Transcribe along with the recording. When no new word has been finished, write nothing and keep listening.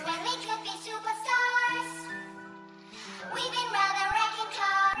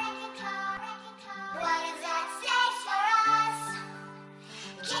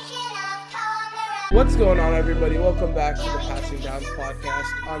What's going on, everybody? Welcome back to the Passing Downs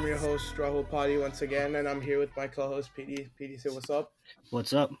podcast. I'm your host, Rahul Padhi, once again, and I'm here with my co-host, PD. PD, say what's up.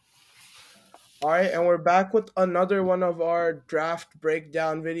 What's up? All right, and we're back with another one of our draft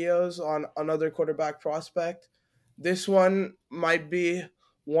breakdown videos on another quarterback prospect. This one might be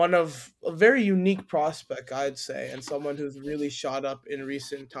one of a very unique prospect, I'd say, and someone who's really shot up in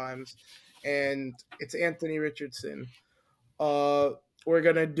recent times, and it's Anthony Richardson. Uh, we're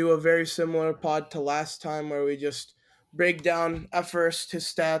gonna do a very similar pod to last time where we just break down at first his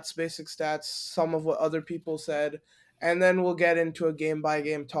stats, basic stats, some of what other people said, and then we'll get into a game by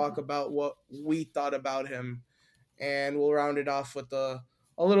game talk about what we thought about him, and we'll round it off with a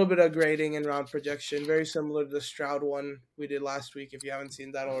little bit of grading and round projection, very similar to the Stroud one we did last week. If you haven't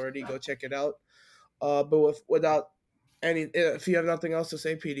seen that already, go check it out. Without if you have nothing else to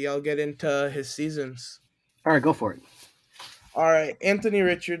say, PD, I'll get into his seasons. All right, go for it. All right, Anthony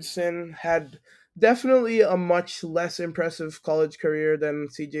Richardson had definitely a much less impressive college career than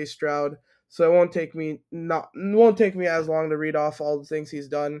C.J. Stroud, so it won't take me as long to read off all the things he's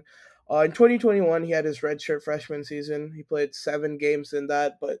done. In 2021, he had his redshirt freshman season. He played 7 games in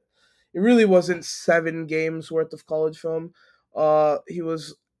that, but it really wasn't 7 games worth of college film. He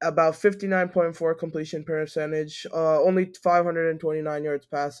was about 59.4 completion percentage, only 529 yards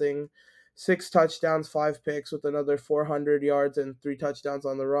passing, 6 touchdowns, 5 picks, with another 400 yards and 3 touchdowns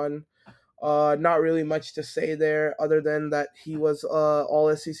on the run. Not really much to say there, other than that he was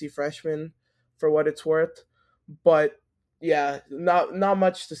all SEC freshman, for what it's worth. But yeah, not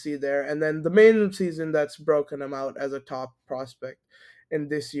much to see there. And then the main season that's broken him out as a top prospect in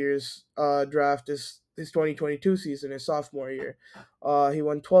this year's draft is his 2022 season, his sophomore year. He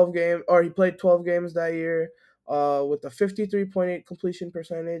played 12 games that year, with a 53.8 completion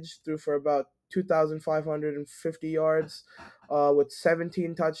percentage, threw for about 2,550 yards, with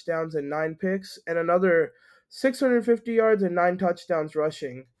 17 touchdowns and 9 picks, and another 650 yards and 9 touchdowns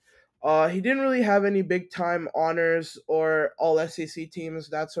rushing. He didn't really have any big time honors or all SEC teams,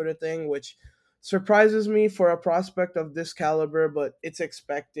 that sort of thing, which surprises me for a prospect of this caliber, but it's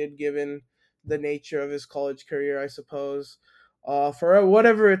expected given the nature of his college career, I suppose. For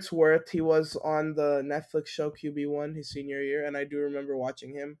whatever it's worth, he was on the Netflix show QB1 his senior year, and I do remember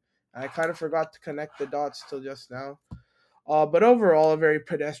watching him. I kind of forgot to connect the dots till just now. But overall, a very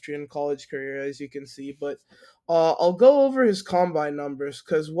pedestrian college career, as you can see. But I'll go over his combine numbers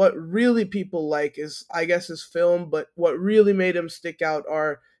because what really people like is, I guess, his film. But what really made him stick out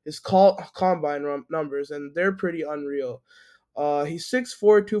are his combine numbers, and they're pretty unreal. He's 6'4",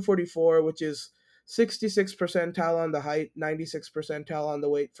 244, which is 66 percentile on the height, 96 percentile on the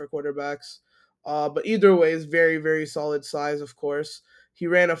weight for quarterbacks. But either way, is very, very solid size, of course. He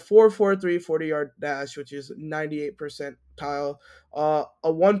ran a 4.43 40-yard dash, which is 98 percentile. A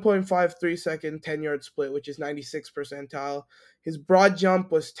 1.53 second 10-yard split, which is 96 percentile. His broad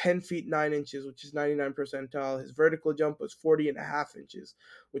jump was 10 feet 9 inches, which is 99 percentile. His vertical jump was 40.5 inches,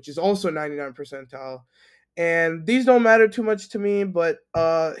 which is also 99 percentile. And these don't matter too much to me, but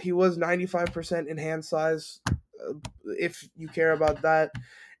he was 95% in hand size, if you care about that.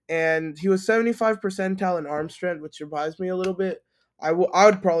 And he was 75 percentile in arm strength, which surprised me a little bit. I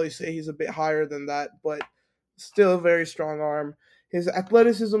would probably say he's a bit higher than that, but still a very strong arm. His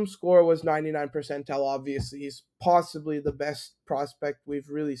athleticism score was 99 percentile, obviously. He's possibly the best prospect we've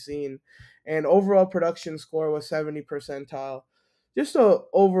really seen. And overall production score was 70 percentile. Just a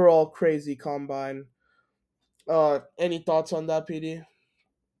overall crazy combine. Any thoughts on that, PD?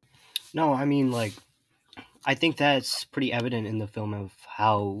 No, I mean, I think that's pretty evident in the film of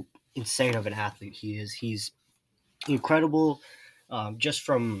how insane of an athlete he is. He's incredible, just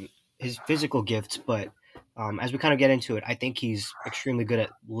from his physical gifts, but as we kind of get into it, I think he's extremely good at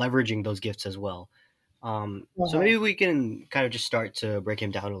leveraging those gifts as well. So Uh-huh. maybe we can kind of just start to break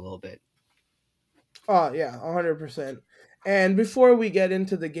him down a little bit. Oh yeah, 100%. And before we get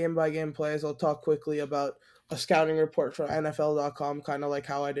into the game by game plays, I'll talk quickly about a scouting report from NFL.com, kind of like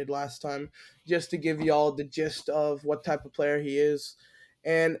how I did last time, just to give y'all the gist of what type of player he is.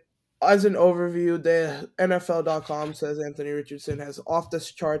 And as an overview, the NFL.com says Anthony Richardson has off the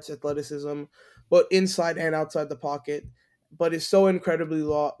charts athleticism, both inside and outside the pocket, but is so incredibly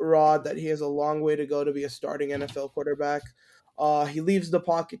raw that he has a long way to go to be a starting NFL quarterback. He leaves the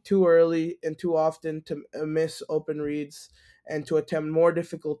pocket too early and too often to miss open reads and to attempt more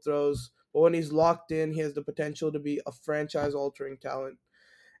difficult throws. But when he's locked in, he has the potential to be a franchise altering talent.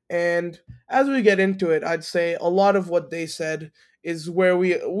 And as we get into it, I'd say a lot of what they said is where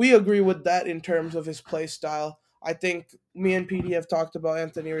we agree with that in terms of his play style. I think me and PD have talked about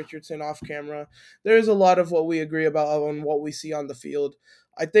Anthony Richardson off camera. There is a lot of what we agree about on what we see on the field.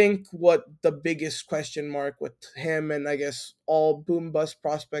 I think what the biggest question mark with him, and I guess all boom bust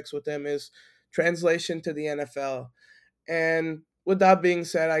prospects with him, is translation to the NFL. And with that being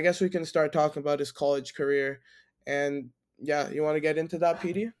said, I guess we can start talking about his college career. And yeah, you want to get into that,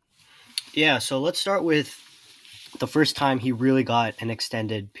 PD? Yeah, so let's start with the first time he really got an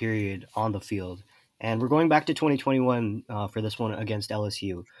extended period on the field. And we're going back to 2021 for this one against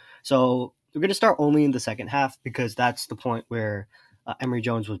LSU. So we're going to start only in the second half because that's the point where Emory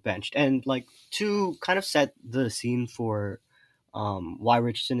Jones was benched. And like to kind of set the scene for why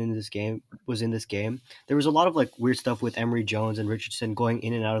Richardson in this game was in this game, there was a lot of like weird stuff with Emory Jones and Richardson going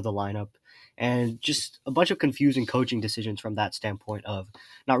in and out of the lineup, and just a bunch of confusing coaching decisions from that standpoint of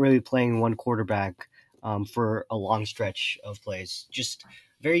not really playing one quarterback for a long stretch of plays. Just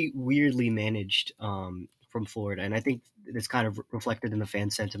very weirdly managed from Florida, and I think it's kind of reflected in the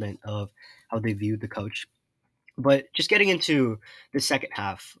fan sentiment of how they viewed the coach. But just getting into the second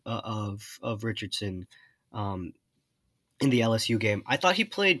half of Richardson, um, in the LSU game. I thought he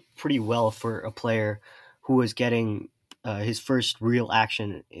played pretty well for a player who was getting his first real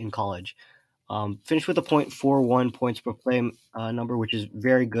action in college. Finished with a .41 points per play number, which is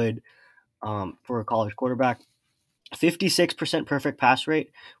very good for a college quarterback. 56% perfect pass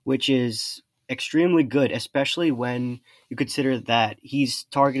rate, which is extremely good, especially when you consider that he's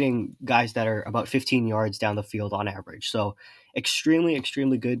targeting guys that are about 15 yards down the field on average. So extremely,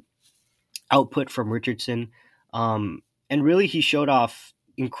 extremely good output from Richardson. And really, he showed off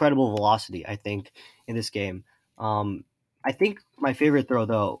incredible velocity, I think, in this game. I think my favorite throw,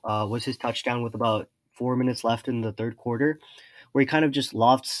 though, was his touchdown with about 4 minutes left in the third quarter, where he kind of just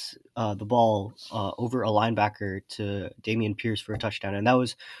lofts the ball over a linebacker to Damian Pierce for a touchdown. And that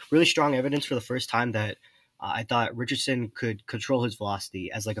was really strong evidence for the first time that I thought Richardson could control his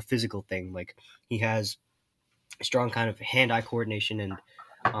velocity as like a physical thing. Like he has strong kind of hand-eye coordination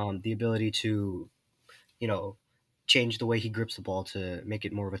and the ability to, you know, change the way he grips the ball to make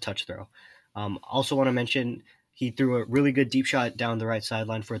it more of a touch throw. Also, want to mention he threw a really good deep shot down the right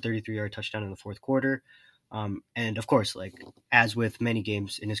sideline for a 33-yard touchdown in the fourth quarter. And of course, like as with many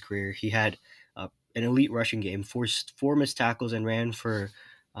games in his career, he had an elite rushing game, forced 4 missed tackles, and ran for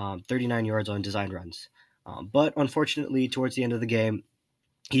 39 yards on design runs. But unfortunately, towards the end of the game,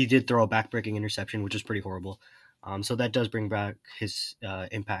 he did throw a backbreaking interception, which is pretty horrible. So that does bring back his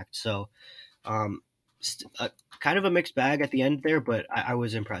impact. So um, kind of a mixed bag at the end there, but I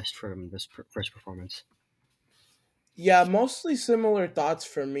was impressed from this first performance. Yeah, mostly similar thoughts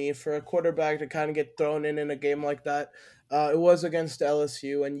for me. For a quarterback to kind of get thrown in a game like that, it was against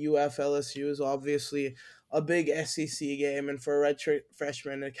LSU, and UF LSU is obviously a big SEC game, and for a redshirt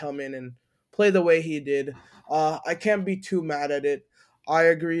freshman to come in and play the way he did, I can't be too mad at it. I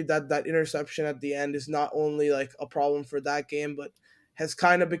agree that that interception at the end is not only like a problem for that game, but has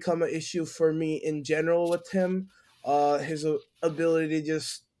kind of become an issue for me in general with him. His ability to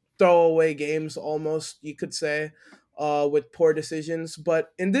just throw away games, almost you could say, with poor decisions.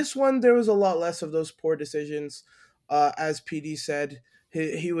 But in this one, there was a lot less of those poor decisions. As PD said,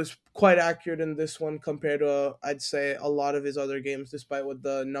 he was quite accurate in this one compared to, I'd say, a lot of his other games, despite what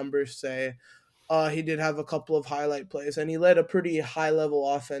the numbers say. He did have a couple of highlight plays, and he led a pretty high level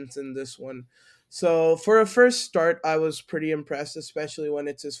offense in this one. So for a first start, I was pretty impressed, especially when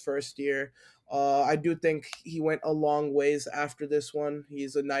it's his first year. I do think he went a long ways after this one.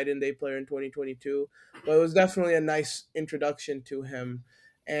 He's a night and day player in 2022, but it was definitely a nice introduction to him.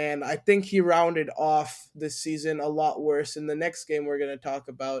 And I think he rounded off this season a lot worse in the next game we're going to talk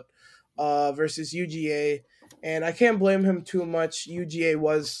about versus UGA. And I can't blame him too much. UGA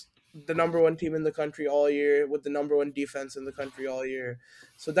was the number one team in the country all year with the number one defense in the country all year.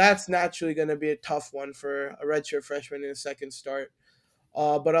 So that's naturally going to be a tough one for a redshirt freshman in a second start.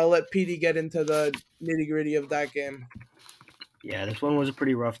 But I'll let PD get into the nitty gritty of that game. Yeah, this one was a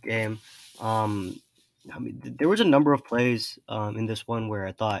pretty rough game. Um, I mean, there was a number of plays in this one where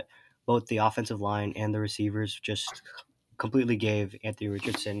I thought both the offensive line and the receivers just completely gave Anthony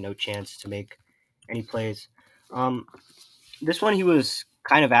Richardson no chance to make any plays. Um, this one he was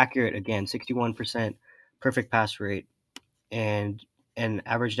kind of accurate again, 61% perfect pass rate and an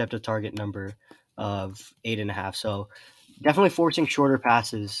average depth of target number of 8.5. So definitely forcing shorter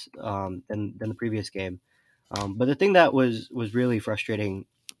passes than the previous game. But the thing that was really frustrating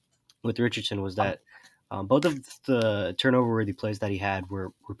with Richardson was that both of the turnover worthy plays that he had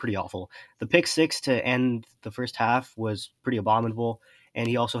were pretty awful. The pick six to end the first half was pretty abominable, and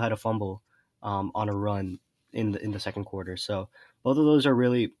he also had a fumble on a run in the second quarter. So both of those are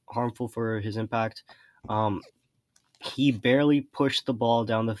really harmful for his impact. Um, he barely pushed the ball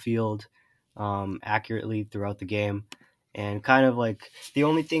down the field accurately throughout the game, And kind of like the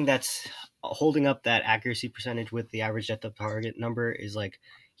only thing that's holding up that accuracy percentage with the average depth of target number is like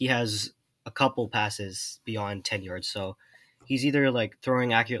he has a couple passes beyond 10 yards. So he's either like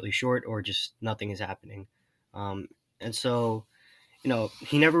throwing accurately short or just nothing is happening. Um, and so,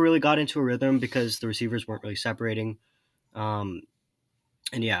 he never really got into a rhythm because the receivers weren't really separating. Um,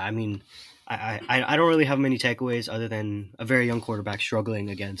 and yeah, I mean, I don't really have many takeaways other than a very young quarterback struggling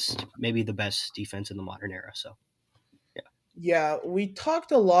against maybe the best defense in the modern era. So yeah. Yeah, we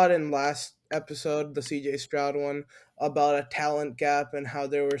talked a lot in last episode, the CJ Stroud one, about a talent gap and how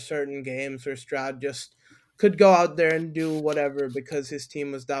there were certain games where Stroud just could go out there and do whatever because his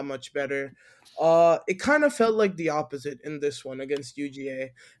team was that much better. It kind of felt like the opposite in this one against UGA.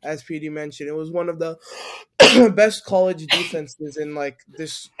 As PD mentioned, it was one of the best college defenses in like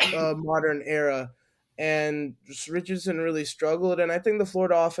this modern era. And just Richardson really struggled, and I think the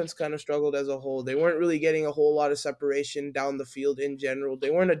Florida offense kind of struggled as a whole. They weren't really getting a whole lot of separation down the field in general. They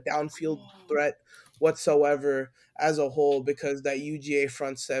weren't a downfield threat whatsoever as a whole because that UGA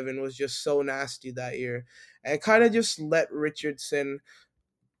front seven was just so nasty that year, and kind of just let Richardson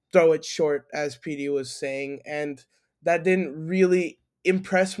throw it short, as PD was saying, and that didn't really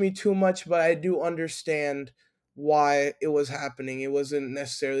impress me too much. But I do understand why it was happening. It wasn't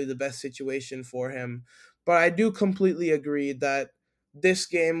necessarily the best situation for him, but I do completely agree that this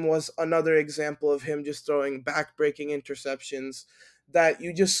game was another example of him just throwing back-breaking interceptions that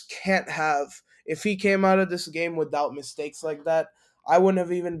you just can't have. If he came out of this game without mistakes like that, I wouldn't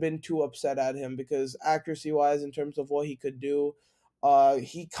have even been too upset at him because accuracy wise, in terms of what he could do,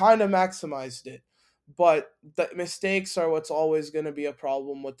 he kind of maximized it. But the mistakes are what's always going to be a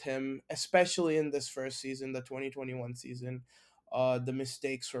problem with him, especially in this first season, the 2021 season. The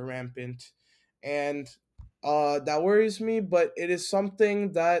mistakes were rampant. And that worries me, but it is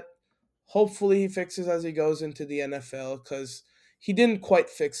something that hopefully he fixes as he goes into the NFL because he didn't quite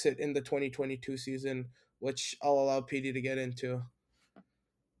fix it in the 2022 season, which I'll allow PD to get into.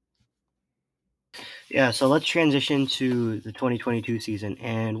 Yeah, so let's transition to the 2022 season,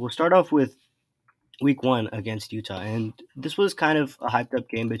 and we'll start off with week one against Utah. And this was kind of a hyped up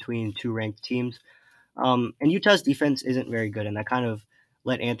game between two ranked teams. And Utah's defense isn't very good, and that kind of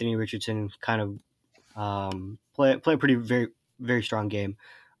let Anthony Richardson kind of play a pretty very strong game.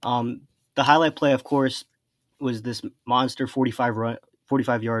 The highlight play, of course, was this monster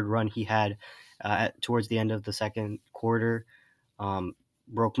 45-yard run he had towards the end of the second quarter. Um,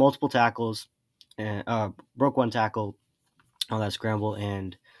 broke multiple tackles, and broke one tackle on that scramble,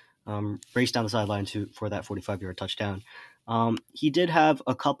 and raced down the sideline for that 45-yard touchdown. He did have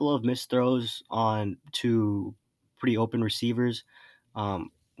a couple of missed throws on two pretty open receivers.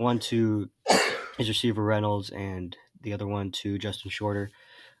 One to his receiver Reynolds, and the other one to Justin Shorter.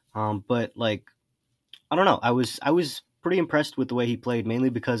 But like, I don't know, I was pretty impressed with the way he played, mainly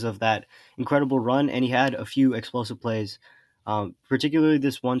because of that incredible run, and he had a few explosive plays. Particularly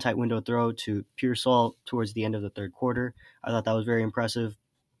this one tight window throw to Pearsall towards the end of the third quarter. I thought that was very impressive.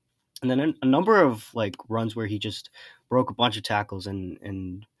 And then a number of like runs where he just broke a bunch of tackles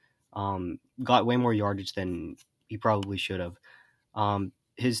and got way more yardage than he probably should have.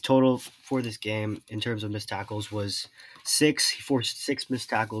 His total for this game in terms of missed tackles was six. He forced six missed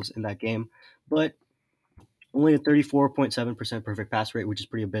tackles in that game, but only a 34.7% perfect pass rate, which is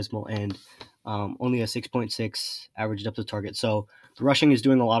pretty abysmal, and only a 6.6 average depth of target. So the rushing is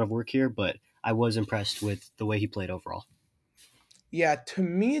doing a lot of work here, but I was impressed with the way he played overall. Yeah, to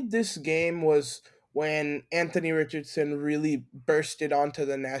me, this game was when Anthony Richardson really bursted onto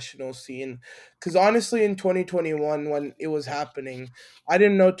the national scene. Because honestly, in 2021, when it was happening, I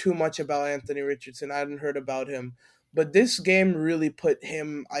didn't know too much about Anthony Richardson. I hadn't heard about him. But this game really put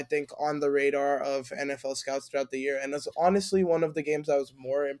him, I think, on the radar of NFL scouts throughout the year. And it's honestly one of the games I was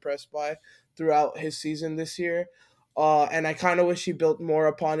more impressed by throughout his season this year. And I kind of wish he built more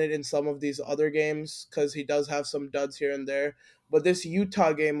upon it in some of these other games because he does have some duds here and there. But this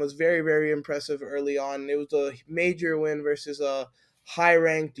Utah game was very, very impressive early on. It was a major win versus a high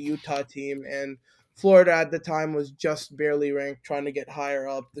ranked Utah team. And Florida at the time was just barely ranked, trying to get higher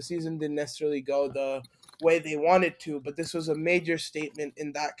up. The season didn't necessarily go the way they wanted to, but this was a major statement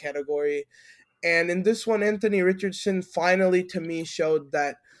in that category. And in this one, Anthony Richardson finally, to me, showed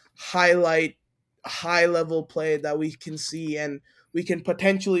that highlight, high level play that we can see and we can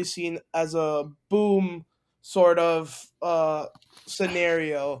potentially see as a boom sort of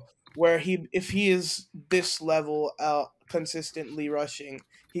scenario where if he is this level consistently rushing,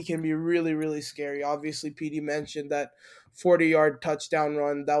 he can be really, really scary. Obviously, PD mentioned that 40-yard touchdown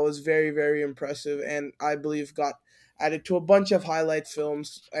run. That was very, very impressive, and I believe got added to a bunch of highlight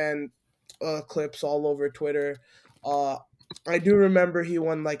films and clips all over Twitter. Uh, I do remember he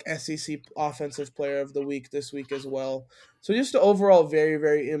won like SEC Offensive Player of the Week this week as well. So just an overall very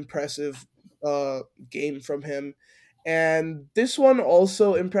very impressive uh, game from him. And this one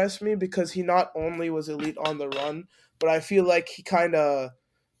also impressed me because he not only was elite on the run, but I feel like he kind of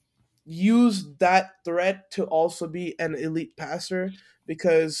used that threat to also be an elite passer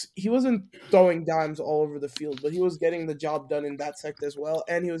because he wasn't throwing dimes all over the field, but he was getting the job done in that sector as well,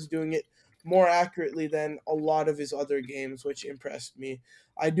 and he was doing it more accurately than a lot of his other games, which impressed me.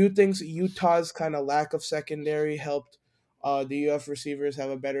 I do think Utah's kind of lack of secondary helped the UF receivers have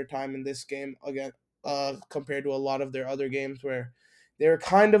a better time in this game again compared to a lot of their other games where they were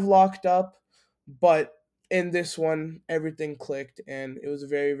kind of locked up, but in this one, everything clicked, and it was a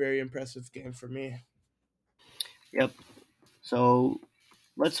very, very impressive game for me. Yep. So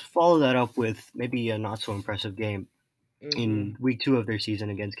let's follow that up with maybe a not so impressive game Hmm. in week 2 of their season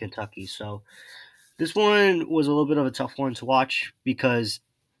against Kentucky. So this one was a little bit of a tough one to watch because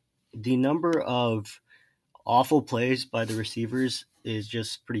the number of awful plays by the receivers is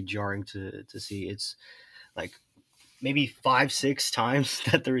just pretty jarring to see. It's like maybe 5, 6 times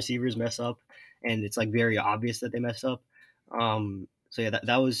that the receivers mess up, and it's like very obvious that they mess up. So yeah,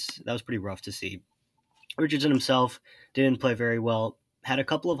 that was pretty rough to see. Richardson himself didn't play very well. Had a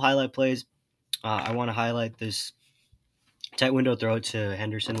couple of highlight plays. I want to highlight this tight window throw to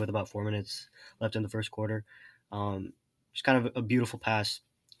Henderson with about 4 minutes left in the first quarter. Just kind of a beautiful pass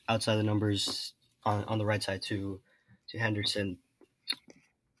outside the numbers on the right side to Henderson,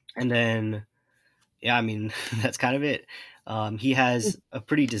 and then yeah, I mean that's kind of it. He has a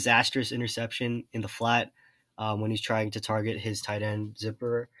pretty disastrous interception in the flat when he's trying to target his tight end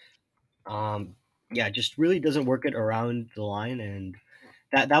zipper. Um, yeah, just really doesn't work it around the line, and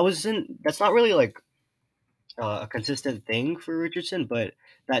that's not really like a consistent thing for Richardson, but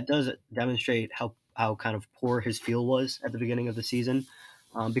that does demonstrate how kind of poor his feel was at the beginning of the season.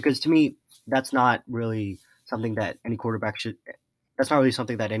 Because to me, that's not really something that any quarterback should. That's not really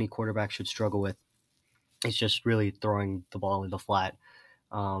something that any quarterback should struggle with. It's just really throwing the ball in the flat,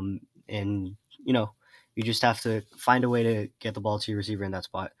 and you know you just have to find a way to get the ball to your receiver in that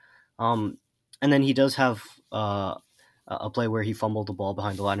spot. Um, and then he does have a play where he fumbled the ball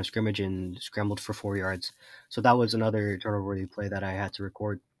behind the line of scrimmage and scrambled for 4 yards. So that was another turnover-worthy play that I had to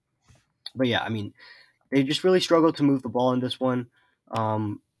record. But yeah, I mean, they just really struggled to move the ball in this one.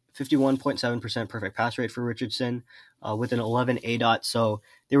 51.7% perfect pass rate for Richardson with an 11 A dot. So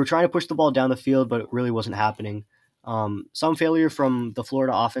they were trying to push the ball down the field, but it really wasn't happening. Some failure from the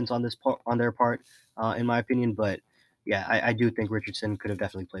Florida offense on their part, in my opinion. But yeah, I do think Richardson could have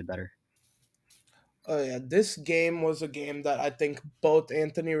definitely played better. Oh yeah, this game was a game that I think both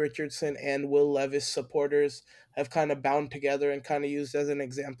Anthony Richardson and Will Levis supporters have kind of bound together and kind of used as an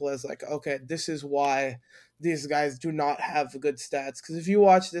example as like, okay, this is why these guys do not have good stats. Because if you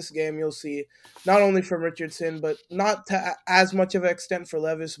watch this game, you'll see not only from Richardson, but not to as much of an extent for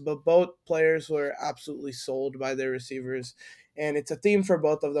Levis, but both players were absolutely sold by their receivers, and it's a theme for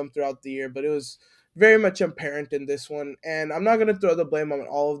both of them throughout the year. But it was very much apparent in this one. And I'm not going to throw the blame on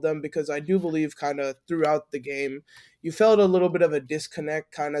all of them because I do believe kind of throughout the game, you felt a little bit of a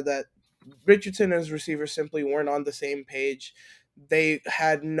disconnect, kind of that Richardson and his receivers simply weren't on the same page. They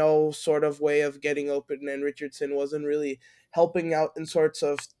had no sort of way of getting open, and Richardson wasn't really helping out in sorts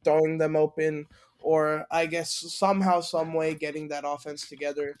of throwing them open, or I guess somehow, some way getting that offense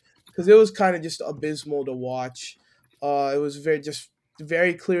together because it was kind of just abysmal to watch. It was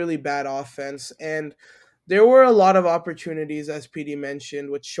very clearly bad offense, and there were a lot of opportunities, as PD mentioned,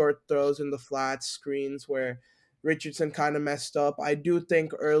 with short throws in the flats, screens where Richardson kind of messed up. I do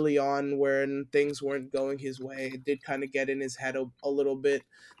think early on, when things weren't going his way, it did kind of get in his head a little bit,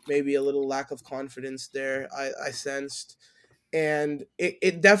 maybe a little lack of confidence there. I sensed, and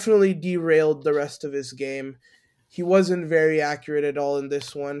it definitely derailed the rest of his game. He wasn't very accurate at all in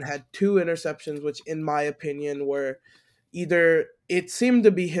this one. Had two interceptions, which, in my opinion, were either it seemed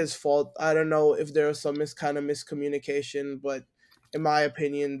to be his fault. I don't know if there was some kind of miscommunication, but in my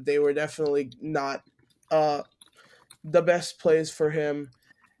opinion, they were definitely not uh, the best plays for him.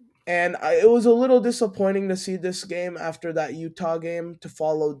 And it was a little disappointing to see this game after that Utah game to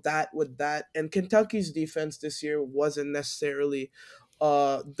follow that with that. And Kentucky's defense this year wasn't necessarily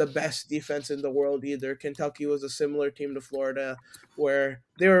the best defense in the world either. Kentucky was a similar team to Florida, where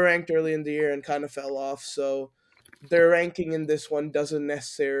they were ranked early in the year and kind of fell off. So their ranking in this one doesn't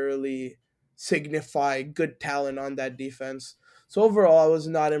necessarily signify good talent on that defense. So overall, I was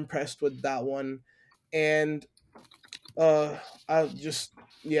not impressed with that one. And uh, I just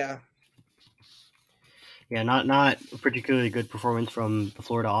yeah. Yeah, not a particularly good performance from the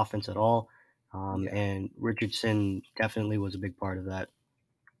Florida offense at all. Yeah. and Richardson definitely was a big part of that.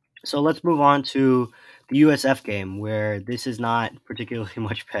 So let's move on to the USF game, where this is not particularly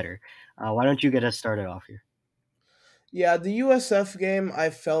much better. Why don't you get us started off here? Yeah, the USF game I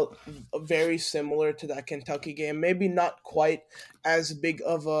felt very similar to that Kentucky game. Maybe not quite as big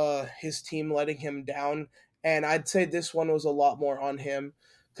of a his team letting him down, and I'd say this one was a lot more on him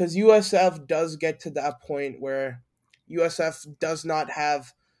cuz USF does get to that point where USF does not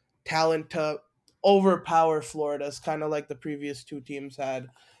have talent to overpower Florida's kind of like the previous two teams had.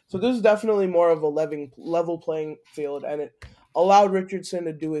 So this is definitely more of a level playing field, and it allowed Richardson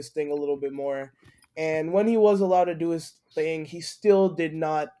to do his thing a little bit more. And when he was allowed to do his thing, he still did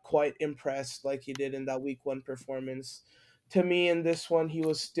not quite impress like he did in that week one performance. To me, in this one, he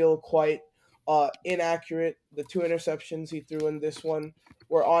was still quite inaccurate. The two interceptions he threw in this one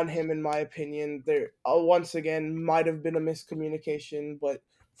were on him, in my opinion. There, once again, might have been a miscommunication, but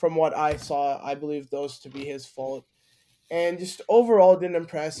from what I saw, I believe those to be his fault. And just overall didn't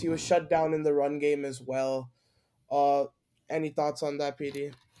impress. He was shut down in the run game as well. Uh, any thoughts on that,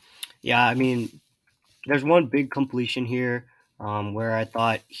 PD? Yeah, I mean, there's one big completion here where I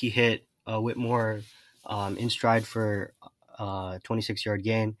thought he hit Whitmore in stride for 26-yard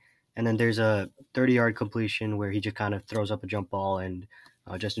gain, and then there's a 30-yard completion where he just kind of throws up a jump ball and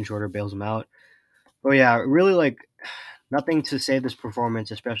Justin Shorter bails him out. But yeah, really like nothing to save this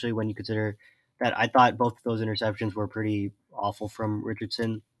performance, especially when you consider that I thought both of those interceptions were pretty awful from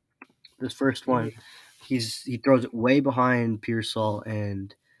Richardson. This first one, Mhm. he throws it way behind Pearsall,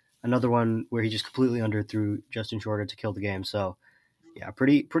 and another one where he just completely underthrew Justin Shorter to kill the game. So yeah,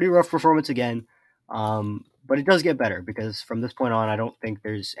 pretty rough performance again. But it does get better because from this point on, I don't think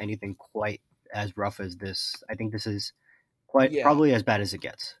there's anything quite as rough as this. I think this is quite Yeah. probably as bad as it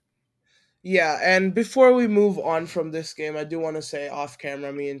gets. Yeah, and before we move on from this game, I do want to say off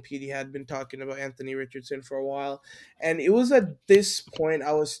camera, me and Petey had been talking about Anthony Richardson for a while, and it was at this point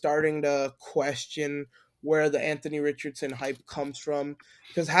I was starting to question where the Anthony Richardson hype comes from.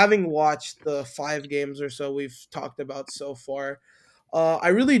 Because having watched the 5 games or so we've talked about so far, I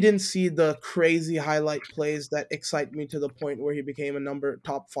really didn't see the crazy highlight plays that excite me to the point where he became a number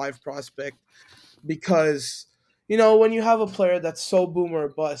top 5 prospect because when you have a player that's so boom or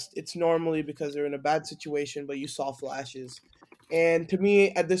bust, it's normally because they're in a bad situation, but you saw flashes. And to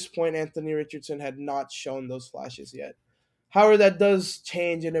me, at this point, Anthony Richardson had not shown those flashes yet. However, that does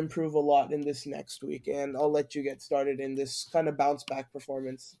change and improve a lot in this next week, and I'll let you get started in this kind of bounce back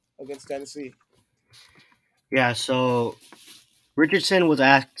performance against Tennessee. Yeah, so Richardson was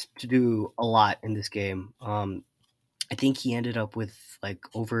asked to do a lot in this game. I think he ended up with like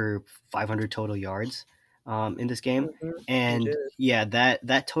over 500 total yards in this game, He and did. yeah,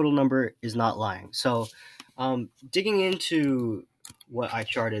 that total number is not lying. So, digging into what I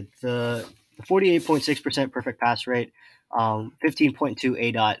charted, the 48.6% perfect pass rate, 15.2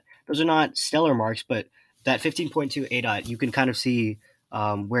 a dot. Those are not stellar marks, but that 15.2 a dot, you can kind of see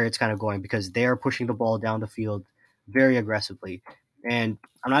where it's kind of going because they are pushing the ball down the field very aggressively. And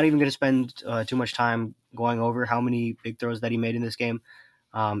I'm not even going to spend too much time going over how many big throws that he made in this game.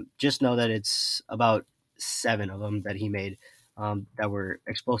 Just know that it's about 7 of them that he made that were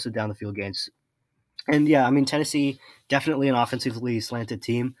explosive down the field gains. And yeah, I mean, Tennessee, definitely an offensively slanted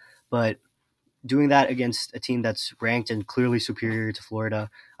team, but doing that against a team that's ranked and clearly superior to Florida,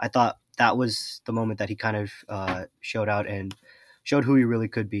 I thought that was the moment that he kind of showed out and showed who he really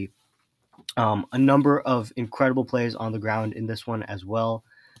could be. A number of incredible plays on the ground in this one as well.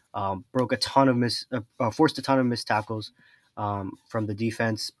 Broke a ton of forced a ton of missed tackles from the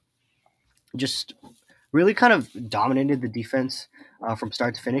defense. Just really kind of dominated the defense from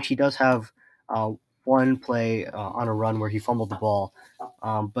start to finish. He does have uh, one play on a run where he fumbled the ball,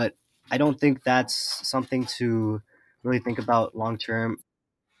 but I don't think that's something to really think about long term.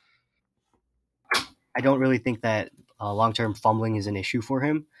 I don't really think that long term fumbling is an issue for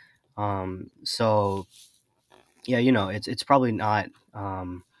him. So yeah, it's probably not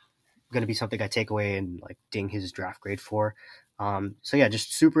going to be something I take away and like ding his draft grade for. So yeah,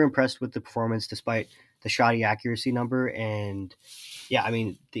 just super impressed with the performance despite the shoddy accuracy number. And yeah, I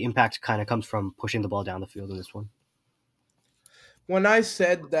mean the impact kind of comes from pushing the ball down the field in this one. When I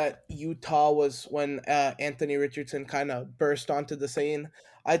said that Utah was when Anthony Richardson kind of burst onto the scene,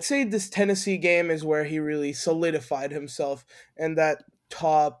 I'd say this Tennessee game is where he really solidified himself in that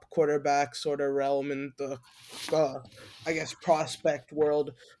top quarterback sort of realm in the, uh, I guess, prospect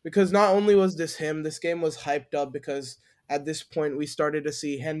world. Because not only was this him, this game was hyped up because at this point we started to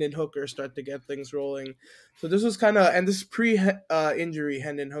see Hendon Hooker start to get things rolling. So this was kind of, and this pre injury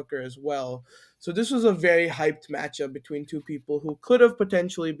Hendon Hooker as well. So this was a very hyped matchup between two people who could have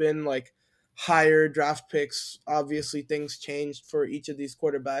potentially been like higher draft picks. Obviously, things changed for each of these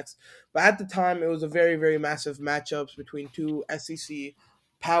quarterbacks, but at the time, it was a very, very massive matchups between two SEC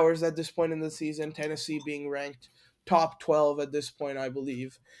powers at this point in the season. Tennessee being ranked top 12 at this point, I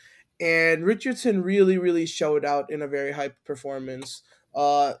believe, and Richardson really, really showed out in a very high performance.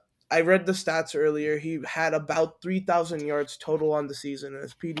 Uh, I read the stats earlier. He had about 3,000 yards total on the season. And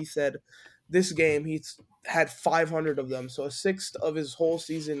as PD said, this game he's had 500 of them. So a sixth of his whole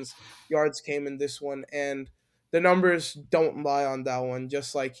season's yards came in this one. And the numbers don't lie on that one,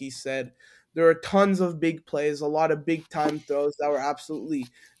 just like he said. There are tons of big plays, a lot of big time throws that were absolutely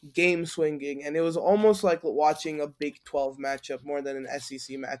game swinging. And it was almost like watching a Big 12 matchup more than an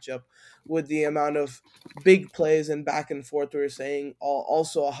SEC matchup with the amount of big plays and back and forth we were saying,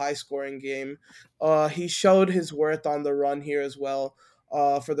 also a high scoring game. He showed his worth on the run here as well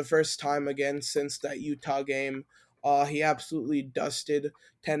for the first time again since that Utah game. He absolutely dusted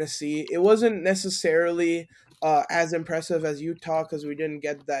Tennessee. It wasn't necessarily as impressive as Utah because we didn't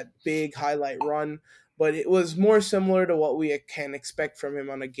get that big highlight run, but it was more similar to what we can expect from him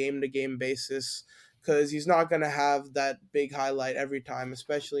on a game to game basis because he's not going to have that big highlight every time,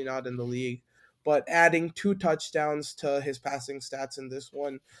 especially not in the league. But adding two touchdowns to his passing stats in this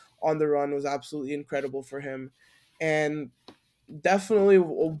one on the run was absolutely incredible for him. And definitely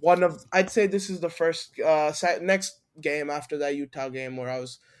one of, I'd say this is the first, next game after that Utah game where I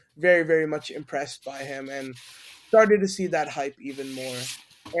was very, very much impressed by him and started to see that hype even more.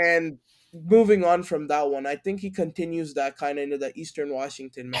 And moving on from that one, I think he continues that kind of into the Eastern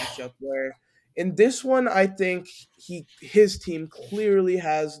Washington matchup where in this one I think his team clearly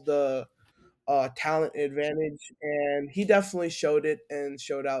has the talent advantage, and he definitely showed it and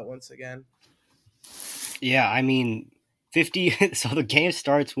showed out once again. Yeah, I mean, 50. So the game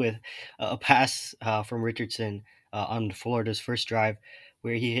starts with a pass from Richardson on Florida's first drive,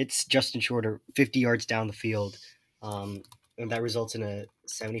 where he hits Justin Shorter 50 yards down the field, and that results in a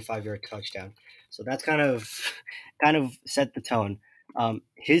 75-yard touchdown. So that's kind of set the tone.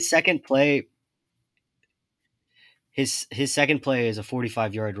 His second play, his second play is a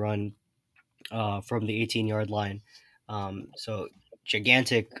 45-yard run from the 18-yard line. So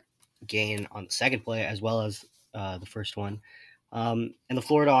gigantic gain on the second play as well as the first one. And the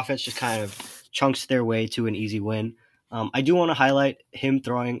Florida offense just kind of chunks their way to an easy win. I do want to highlight him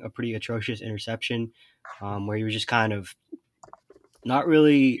throwing a pretty atrocious interception where he was just kind of not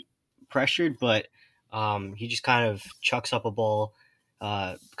really pressured, but he just kind of chucks up a ball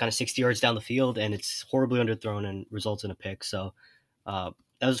kind of 60 yards down the field, and it's horribly underthrown and results in a pick. So that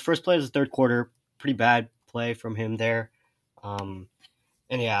was the first play of the third quarter. Pretty bad play from him there. Um,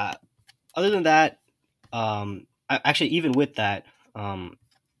 and yeah, other than that, actually, even with that, a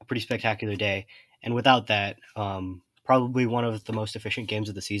pretty spectacular day. And without that, probably one of the most efficient games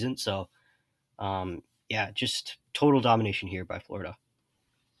of the season. So, yeah, just total domination here by Florida.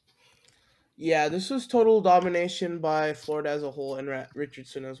 Yeah, this was total domination by Florida as a whole and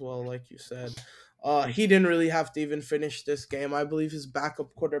Richardson as well, like you said. He didn't really have to even finish this game. I believe his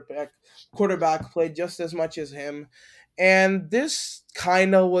backup quarterback played just as much as him. And this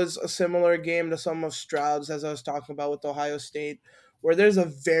kind of was a similar game to some of Stroud's, as I was talking about with Ohio State, where there's a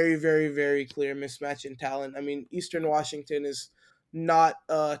very, very, very clear mismatch in talent. I mean, Eastern Washington is not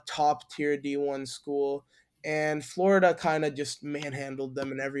a top tier D1 school, and Florida kind of just manhandled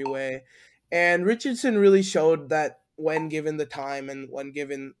them in every way. And Richardson really showed that when given the time and when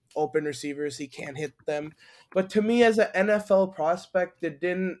given open receivers, he can hit them. But to me, as an NFL prospect, it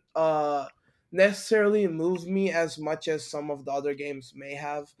didn't necessarily move me as much as some of the other games may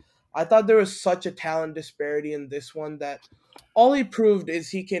have. I thought there was such a talent disparity in this one that all he proved is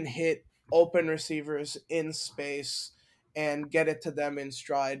he can hit open receivers in space and get it to them in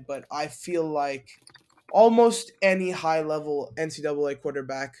stride. But I feel like almost any high level NCAA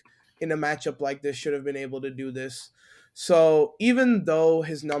quarterback in a matchup like this should have been able to do this. So even though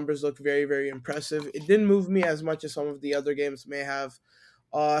his numbers look very, very impressive, it didn't move me as much as some of the other games may have.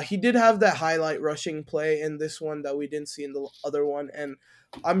 He did have that highlight rushing play in this one that we didn't see in the other one, and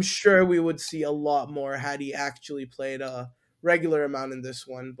I'm sure we would see a lot more had he actually played a regular amount in this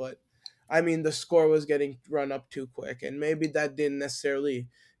one. But I mean, the score was getting run up too quick, and maybe that didn't necessarily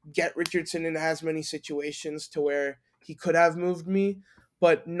get Richardson in as many situations to where he could have moved me.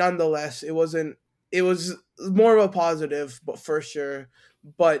 But nonetheless, it wasn't. It was more of a positive, but for sure,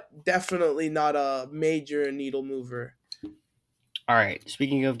 but definitely not a major needle mover. All right.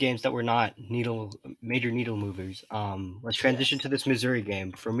 Speaking of games that were not major needle movers, let's transition Yes. to this Missouri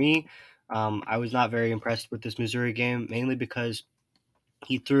game. For me, I was not very impressed with this Missouri game, mainly because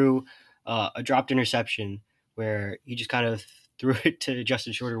he threw a dropped interception where he just kind of threw it to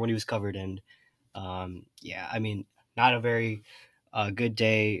Justin Shorter when he was covered. And yeah, I mean, not a very good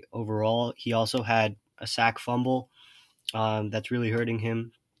day overall. He also had a sack fumble that's really hurting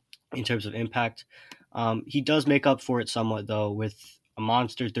him in terms of impact. He does make up for it somewhat, though, with a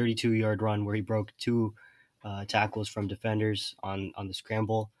monster 32-yard run where he broke two tackles from defenders on the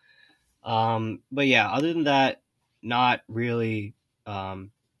scramble. But yeah, other than that, not really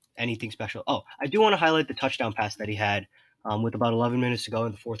um, anything special. Oh, I do want to highlight the touchdown pass that he had with about 11 minutes to go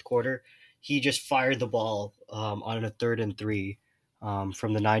in the fourth quarter. He just fired the ball on a 3rd and 3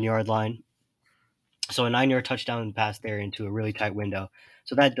 from the 9 yard line. So a 9 yard touchdown pass there into a really tight window.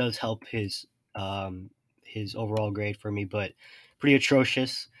 So that does help his overall grade for me, but pretty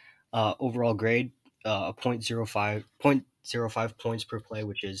atrocious overall grade. A .05 points per play,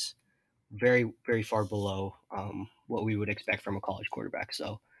 which is very, very far below what we would expect from a college quarterback.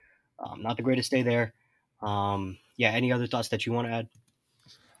 So, not the greatest day there. Yeah, any other thoughts that you want to add?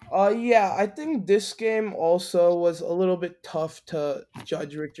 Yeah, I think this game also was a little bit tough to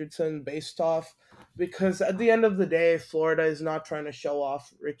judge Richardson based off because at the end of the day, Florida is not trying to show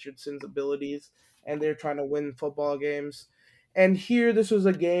off Richardson's abilities and they're trying to win football games. And here, this was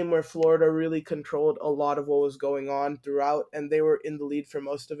a game where Florida really controlled a lot of what was going on throughout, and they were in the lead for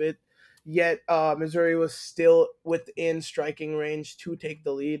most of it. Yet, Missouri was still within striking range to take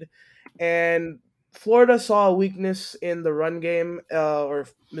the lead. And Florida saw a weakness in the run game, or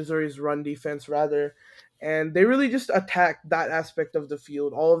Missouri's run defense, rather, and they really just attacked that aspect of the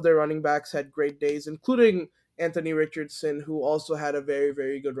field. All of their running backs had great days, including Anthony Richardson, who also had a very,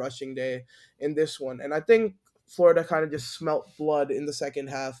 very good rushing day in this one. And I think Florida kind of just smelt blood in the second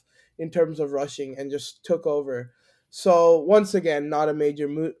half in terms of rushing and just took over. So once again, not a major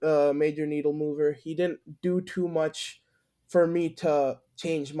needle mover. He didn't do too much for me to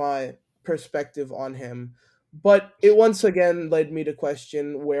change my perspective on him. But it once again led me to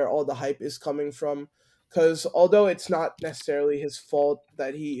question where all the hype is coming from. Because although it's not necessarily his fault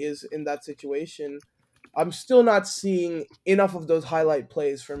that he is in that situation, I'm still not seeing enough of those highlight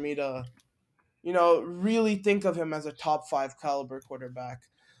plays for me to, really think of him as a top five caliber quarterback.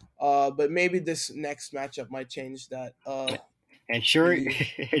 But maybe this next matchup might change that. And sure, The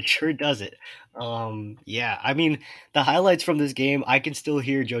it sure does it. Yeah, I mean, the highlights from this game, I can still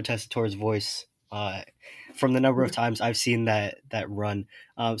hear Joe Tessitore's voice from the number of times I've seen that run.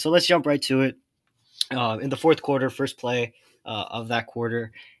 So let's jump right to it. In the fourth quarter, first play of that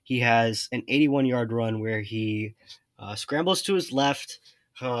quarter, he has an 81-yard run where he scrambles to his left,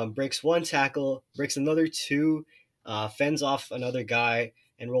 breaks one tackle, breaks another two, fends off another guy,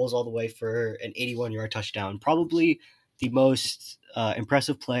 and rolls all the way for an 81-yard touchdown. Probably the most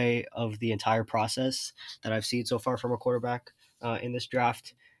impressive play of the entire process that I've seen so far from a quarterback in this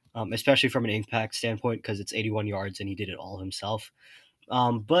draft, especially from an impact standpoint because it's 81 yards and he did it all himself.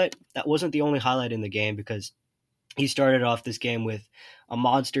 But that wasn't the only highlight in the game because he started off this game with a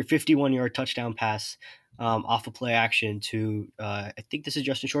monster 51-yard touchdown pass off a play action to I think this is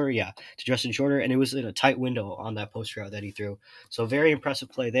Justin Shorter, yeah, to Justin Shorter, and it was in a tight window on that post route that he threw. So very impressive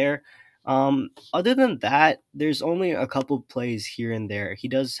play there. Other than that, there's only a couple plays here and there. He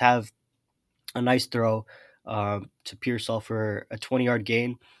does have a nice throw to Pearsall for a 20-yard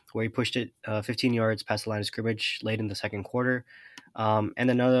gain where he pushed it 15 yards past the line of scrimmage late in the second quarter, and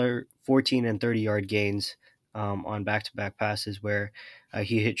another 14 and 30-yard gains on back-to-back passes where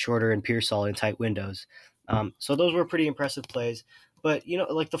he hit Shorter and Pearsall in tight windows. So those were pretty impressive plays. But,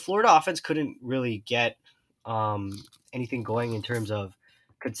 like the Florida offense couldn't really get anything going in terms of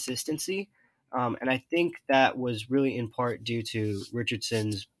consistency. And I think that was really in part due to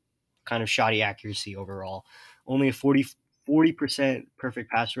Richardson's kind of shoddy accuracy overall. Only a 40%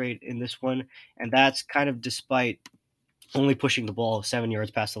 perfect pass rate in this one, and that's kind of despite only pushing the ball 7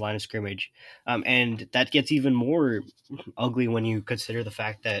 yards past the line of scrimmage. And that gets even more ugly when you consider the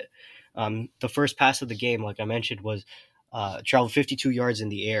fact that the first pass of the game, like I mentioned, was traveled 52 yards in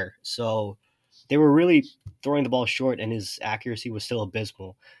the air. So they were really throwing the ball short, and his accuracy was still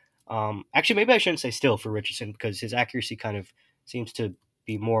abysmal. Actually, maybe I shouldn't say still for Richardson because his accuracy kind of seems to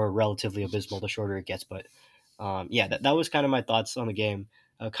be more relatively abysmal the shorter it gets. But yeah, that was kind of my thoughts on the game.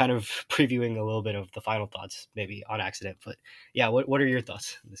 Kind of previewing a little bit of the final thoughts, maybe on accident. But yeah, what are your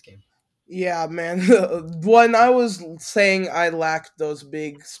thoughts on this game? Yeah, man. When I was saying I lacked those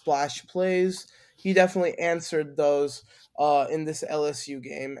big splash plays, he definitely answered those in this LSU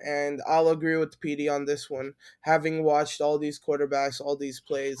game, and I'll agree with PD on this one. Having watched all these quarterbacks, all these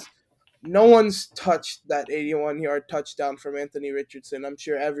plays, no one's touched that 81-yard touchdown from Anthony Richardson. I'm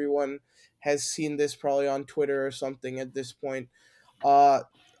sure everyone has seen this probably on Twitter or something at this point. Uh,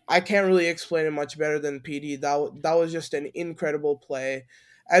 I can't really explain it much better than PD. That was just an incredible play,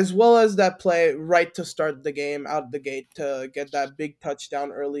 as well as that play right to start the game out the gate to get that big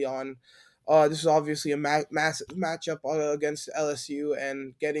touchdown early on. This is obviously a massive matchup against LSU,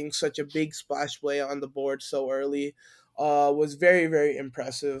 and getting such a big splash play on the board so early was very, very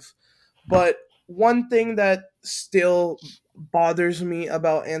impressive. But one thing that still bothers me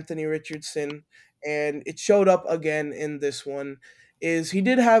about Anthony Richardson, and it showed up again in this one, is he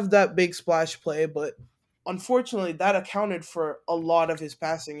did have that big splash play, but unfortunately that accounted for a lot of his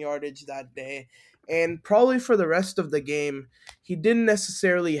passing yardage that day. And probably for the rest of the game, he didn't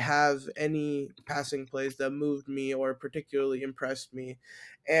necessarily have any passing plays that moved me or particularly impressed me.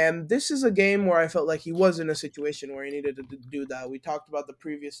 And this is a game where I felt like he was in a situation where he needed to do that. We talked about the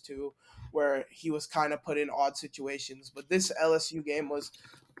previous two where he was kind of put in odd situations, but this LSU game was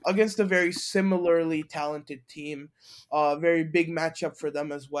against a very similarly talented team, very big matchup for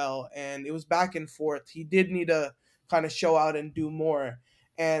them as well, and it was back and forth. He did need to kind of show out and do more,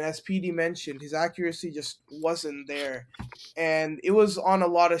 and as PD mentioned, his accuracy just wasn't there, and it was on a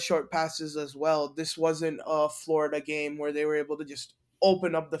lot of short passes as well. This wasn't a Florida game where they were able to just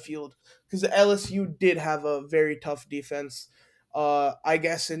open up the field, because the LSU did have a very tough defense. I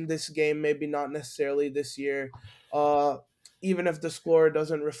guess in this game, maybe not necessarily this year. Uh, Even if the score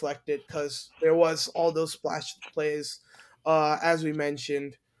doesn't reflect it, because there was all those splash plays, as we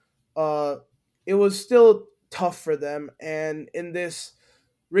mentioned. Uh, it was still tough for them, and in this,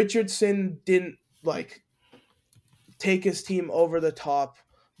 Richardson didn't like take his team over the top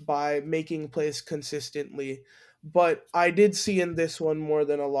by making plays consistently. But I did see in this one more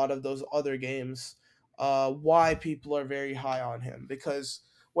than a lot of those other games why people are very high on him. Because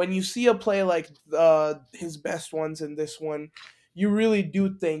when you see a play like his best ones in this one, you really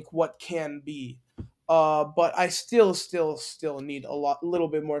do think what can be. But I still need little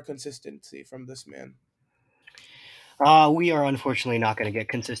bit more consistency from this man. We are unfortunately not going to get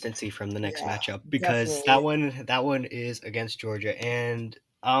consistency from the next Yeah, matchup because definitely. that one is against Georgia, and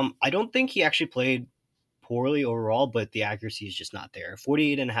I don't think he actually played poorly overall, but the accuracy is just not there.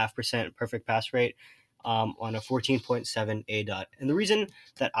 48.5% perfect pass rate on a 14.7 A dot, and the reason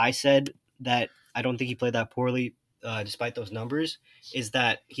that I said that I don't think he played that poorly, despite those numbers, is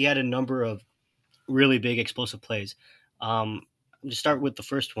that he had a number of really big explosive plays. Just start with the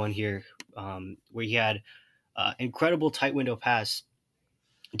first one here, where he had incredible tight window pass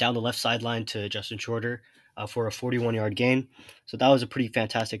down the left sideline to Justin Shorter for a 41-yard gain. So that was a pretty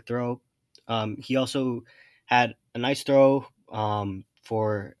fantastic throw. He also had a nice throw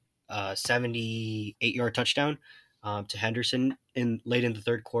for a 78-yard touchdown to Henderson in late in the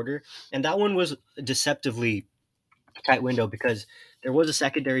third quarter, and that one was deceptively tight window because there was a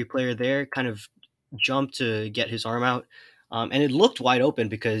secondary player there, kind of jumped to get his arm out. And it looked wide open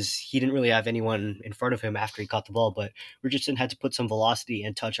because he didn't really have anyone in front of him after he caught the ball, but Richardson had to put some velocity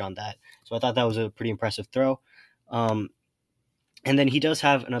and touch on that. So I thought that was a pretty impressive throw. Um, and then he does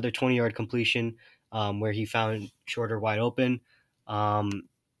have another 20-yard completion where he found Shorter wide open.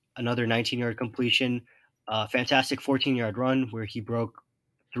 Another 19-yard completion, fantastic 14-yard run where he broke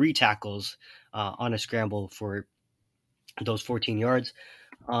three tackles on a scramble for those 14 yards.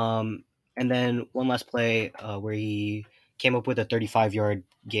 Um, and then one last play where he came up with a 35-yard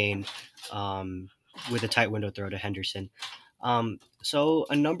gain with a tight window throw to Henderson. So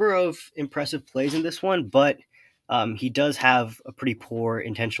a number of impressive plays in this one, but he does have a pretty poor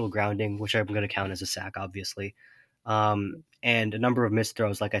intentional grounding, which I'm going to count as a sack, obviously. And a number of missed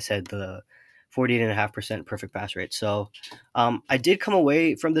throws, like I said, the 48.5% perfect pass rate. So I did come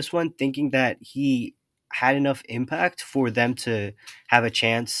away from this one thinking that he had enough impact for them to have a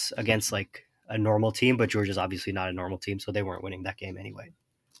chance against like a normal team, but Georgia's obviously not a normal team, so they weren't winning that game anyway.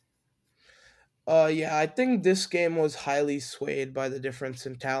 Yeah, I think this game was highly swayed by the difference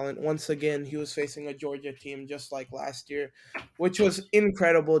in talent. Once again, he was facing a Georgia team just like last year, which was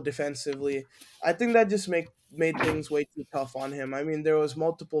incredible defensively. I think that just made things way too tough on him. I mean, there was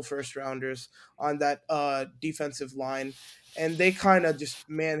multiple first rounders on that defensive line, and they kind of just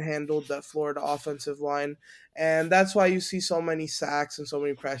manhandled that Florida offensive line, and that's why you see so many sacks and so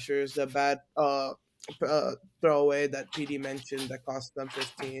many pressures. The bad throwaway that PD mentioned that cost them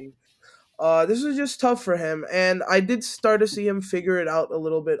 15. This was just tough for him, and I did start to see him figure it out a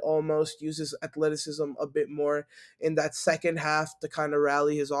little bit, almost use his athleticism a bit more in that second half to kind of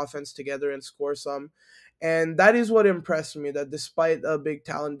rally his offense together and score some. And that is what impressed me, that despite a big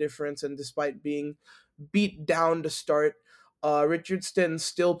talent difference and despite being beat down to start, Richardson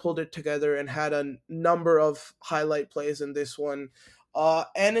still pulled it together and had a number of highlight plays in this one.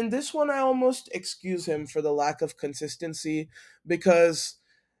 And in this one, I almost excuse him for the lack of consistency, because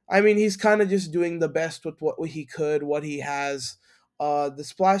I mean, he's kind of just doing the best with what he could, what he has. The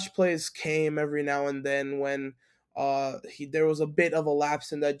splash plays came every now and then when there was a bit of a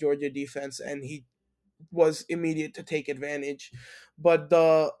lapse in that Georgia defense, and he was immediate to take advantage. But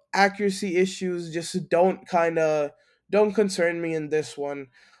the accuracy issues just don't concern me in this one,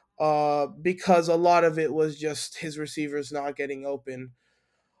 because a lot of it was just his receivers not getting open.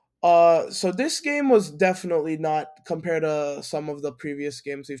 So this game was definitely not, compared to some of the previous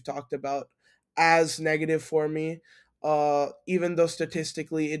games we've talked about, as negative for me. Even though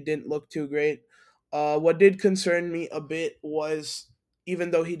statistically it didn't look too great. What did concern me a bit was,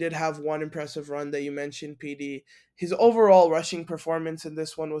 even though he did have one impressive run that you mentioned, PD, his overall rushing performance in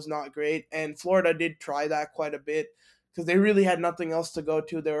this one was not great, and Florida did try that quite a bit because they really had nothing else to go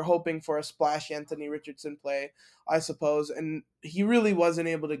to. They were hoping for a splash Anthony Richardson play, I suppose, and he really wasn't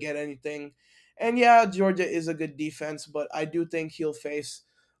able to get anything. And yeah, Georgia is a good defense, but I do think he'll face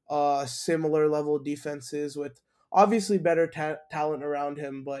similar level defenses with obviously better talent around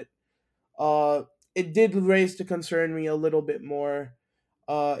him. But uh, it did raise to concern me a little bit more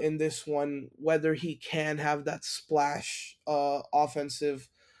in this one, whether he can have that splash offensive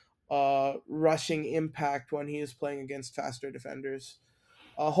rushing impact when he is playing against faster defenders.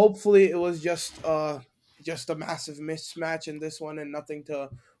 Hopefully, it was just a massive mismatch in this one and nothing to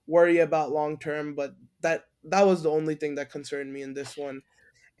worry about long term. But that was the only thing that concerned me in this one.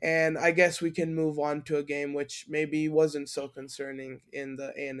 And I guess we can move on to a game which maybe wasn't so concerning in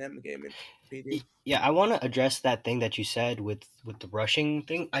the A&M game in PD. Yeah, I want to address that thing that you said with the rushing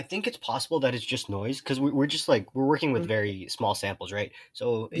thing. I think it's possible that it's just noise because we're just like we're working with Mhm. very small samples, right?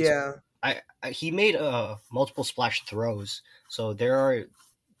 So it's Yeah. he made multiple splash throws, so there are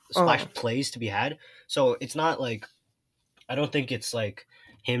splash Uh. plays to be had. So it's not like I don't think it's like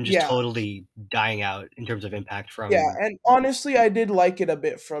him just Yeah. totally dying out in terms of impact Yeah, from. and honestly, I did like it a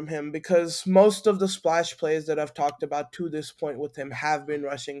bit from him because most of the splash plays that I've talked about to this point with him have been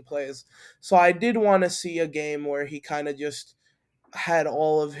rushing plays. So I did want to see a game where he kind of just had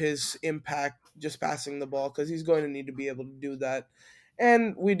all of his impact just passing the ball because he's going to need to be able to do that.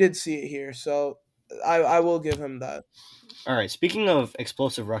 And we did see it here. So I will give him that. All right. Speaking of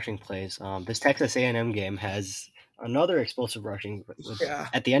explosive rushing plays, this Texas A&M game has another explosive rushing with Yeah.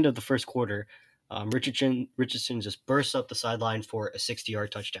 at the end of the first quarter. Richardson just bursts up the sideline for a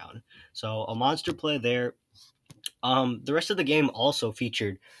 60-yard touchdown. So a monster play there. The rest of the game also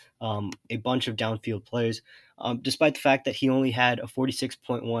featured a bunch of downfield plays. Despite the fact that he only had a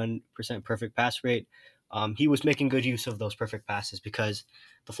 46.1% perfect pass rate, he was making good use of those perfect passes because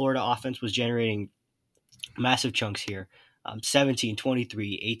the Florida offense was generating massive chunks here. 17,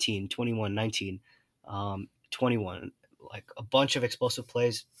 23, 18, 21, 19, 21. Like a bunch of explosive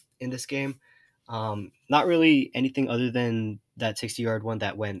plays in this game. Not really anything other than that 60-yard one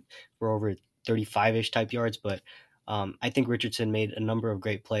that went for over 35 ish type yards, but I think Richardson made a number of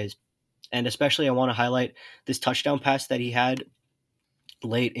great plays. And especially, I want to highlight this touchdown pass that he had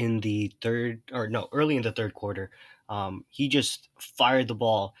late in the third, or no, early in the third quarter. He just fired the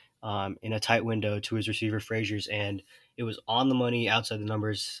ball in a tight window to his receiver Frazier's, and it was on the money outside the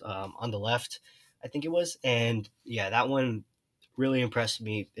numbers on the left, I think it was. And yeah, that one really impressed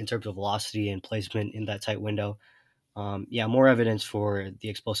me in terms of velocity and placement in that tight window. Yeah, more evidence for the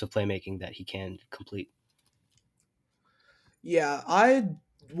explosive playmaking that he can complete. Yeah, I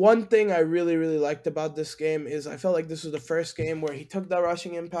one thing I really liked about this game is I felt like this was the first game where he took that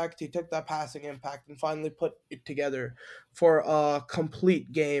rushing impact, he took that passing impact, and finally put it together for a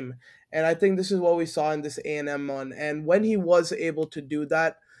complete game. And I think this is what we saw in this A&M one. And when he was able to do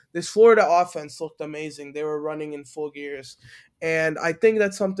that, this Florida offense looked amazing. They were running in full gears. And I think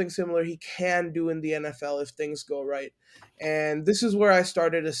that's something similar he can do in the NFL if things go right. And this is where I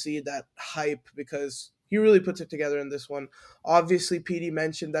started to see that hype because he really puts it together in this one. Obviously, PD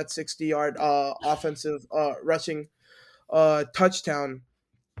mentioned that 60-yard offensive rushing touchdown.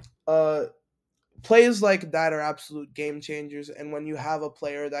 Uh, Plays like that are absolute game changers, and when you have a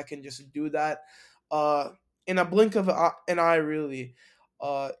player that can just do that uh, in a blink of an eye, really,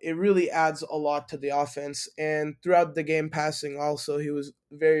 it really adds a lot to the offense. And throughout the game, passing also, he was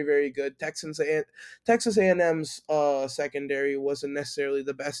very good. Texas A&M's secondary wasn't necessarily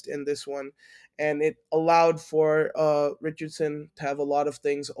the best in this one, and it allowed for Richardson to have a lot of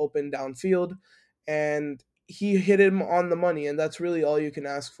things open downfield, and he hit him on the money, and that's really all you can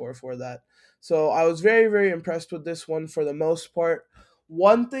ask for that. So I was very impressed with this one for the most part.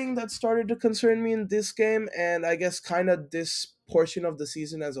 One thing that started to concern me in this game, and I guess kind of this portion of the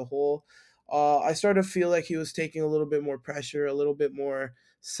season as a whole, I started to feel like he was taking a little bit more pressure, a little bit more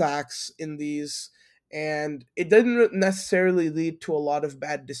sacks in these. and it didn't necessarily lead to a lot of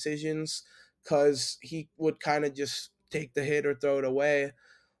bad decisions because he would kind of just take the hit or throw it away.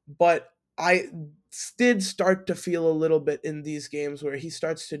 But I did start to feel a little bit in these games where he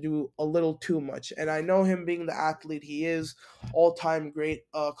starts to do a little too much. And I know him being the athlete he is, all time great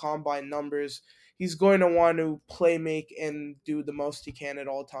combine numbers. He's going to want to play, make, and do the most he can at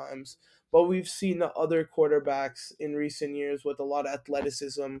all times. But we've seen other quarterbacks in recent years with a lot of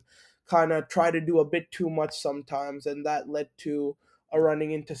athleticism kind of try to do a bit too much sometimes, and that led to a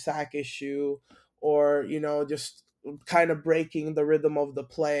running into sack issue, or just kind of breaking the rhythm of the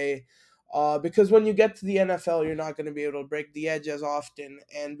play. Because when you get to the NFL, you're not going to be able to break the edge as often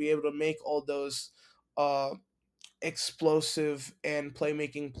and be able to make all those uh, explosive and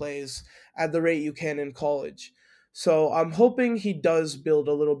playmaking plays at the rate you can in college. So I'm hoping he does build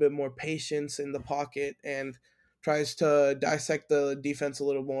a little bit more patience in the pocket and tries to dissect the defense a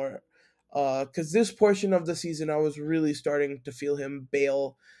little more. Because this portion of the season, I was really starting to feel him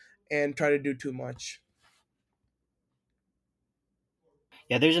bail and try to do too much.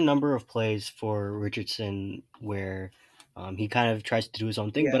 Yeah, there's a number of plays for Richardson where he kind of tries to do his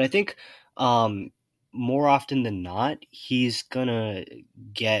own thing, but Yeah, I think um, more often than not, he's gonna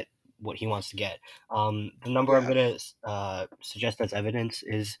get what he wants to get. The number I'm yeah. gonna suggest as evidence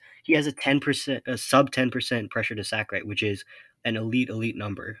is he has a sub 10% pressure to sack rate, which is an elite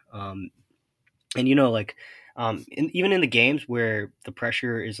number. And like even in the games where the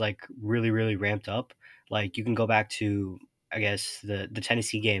pressure is like really ramped up, like you can go back to, I guess, the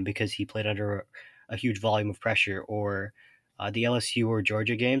Tennessee game because he played under a huge volume of pressure, or the LSU or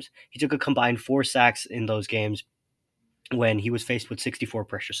Georgia games. He took a combined 4 sacks in those games when he was faced with 64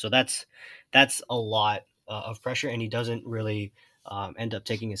 pressure. So that's a lot of pressure, and he doesn't really end up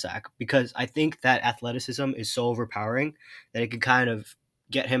taking a sack because I think that athleticism is so overpowering that it could kind of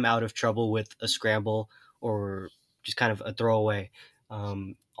get him out of trouble with a scramble or just kind of a throwaway,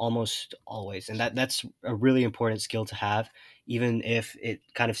 almost always, and that's a really important skill to have, even if it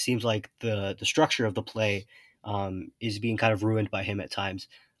kind of seems like the structure of the play is being kind of ruined by him at times.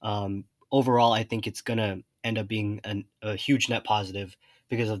 Overall, I think it's gonna end up being a huge net positive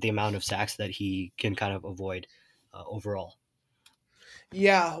because of the amount of sacks that he can kind of avoid overall.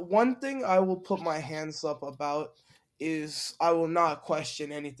 Yeah, one thing I will put my hands up about is I will not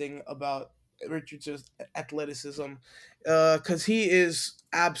question anything about Richardson's athleticism, because he is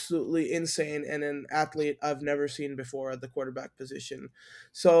absolutely insane and an athlete I've never seen before at the quarterback position.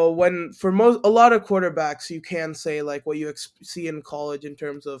 So when for a lot of quarterbacks, you can say like what you see in college in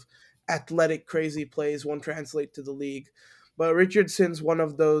terms of athletic crazy plays won't translate to the league, but Richardson's one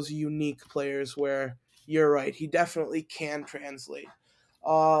of those unique players where you're right, he definitely can translate.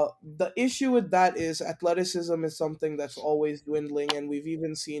 The issue with that is athleticism is something that's always dwindling, and we've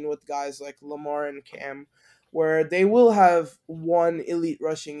even seen with guys like Lamar and Cam, where they will have one elite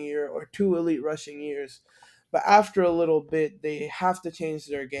rushing year or two elite rushing years, but after a little bit, they have to change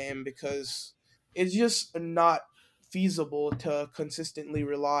their game because it's just not feasible to consistently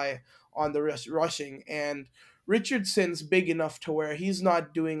rely on the rushing. And Richardson's big enough to where he's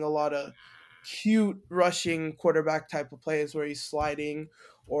not doing a lot of cute rushing quarterback type of plays where he's sliding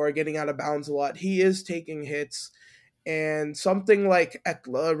or getting out of bounds a lot. He is taking hits, and something like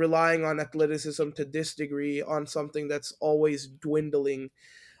relying on athleticism to this degree on something that's always dwindling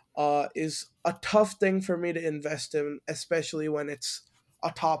is a tough thing for me to invest in, especially when it's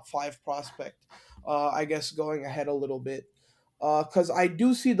a top five prospect. I guess going ahead a little bit, because I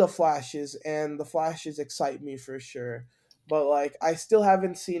do see the flashes, and the flashes excite me for sure. But like, I still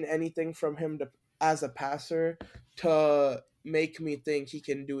haven't seen anything from him to as a passer to make me think he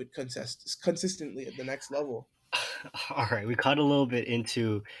can do it consistently at the next level. All right, we caught a little bit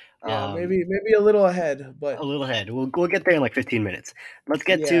into Yeah, um, maybe a little ahead, but a little ahead. We'll get there in like 15 minutes. Let's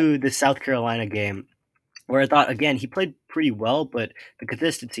get yeah. to the South Carolina game where I thought again he played pretty well, but the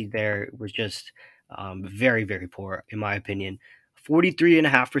consistency there was just very poor in my opinion.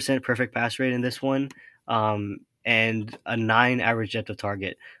 43.5% perfect pass rate in this one, and a 9 average depth of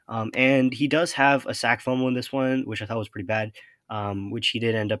target. And he does have a sack fumble in this one, which I thought was pretty bad, which he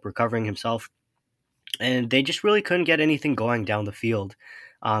did end up recovering himself. And they just really couldn't get anything going down the field.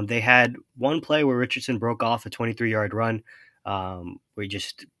 They had one play where Richardson broke off a 23-yard run, where he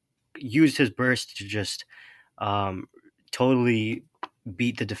just used his burst to just um, totally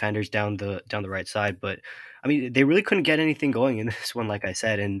beat the defenders down the right side. But I mean, they really couldn't get anything going in this one, like I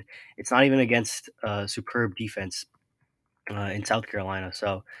said, and it's not even against a superb defense in South Carolina.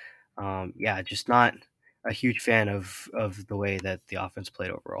 So yeah, just not a huge fan of the way that the offense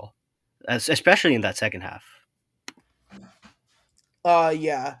played overall, especially in that second half.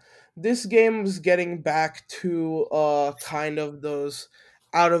 Yeah. this game was getting back to kind of those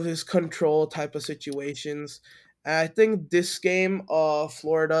out of his control type of situations. And I think this game,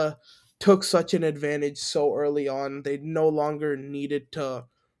 Florida took such an advantage so early on. They no longer needed to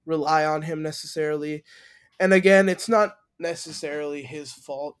rely on him necessarily. And again, it's not necessarily his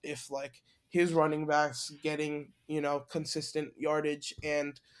fault if like his running backs getting, consistent yardage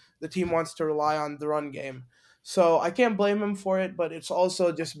and the team wants to rely on the run game. So I can't blame him for it, but it's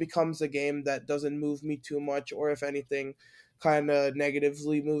also just becomes a game that doesn't move me too much, or if anything, kind of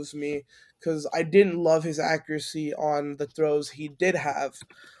negatively moves me because I didn't love his accuracy on the throws he did have.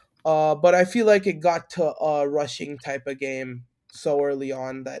 But I feel like it got to a rushing type of game so early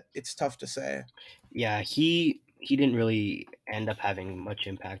on that it's tough to say. Yeah, he didn't really end up having much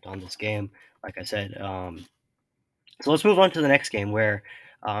impact on this game. Like I said, so let's move on to the next game where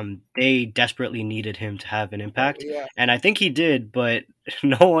they desperately needed him to have an Oh impact, yeah. and I think he did, but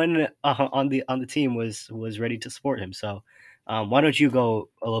no one on the team was ready to support him. So, why don't you go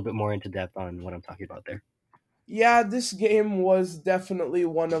a little bit more into depth on what I'm talking about there? Yeah, this game was definitely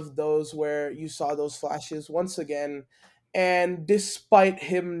one of those where you saw those flashes once again. And despite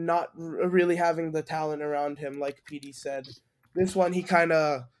him not really having the talent around him, like PD said, this one he kind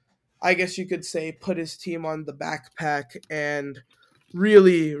of, I guess you could say, put his team on the backpack and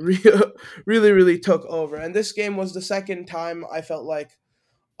really, really took over. And this game was the second time I felt like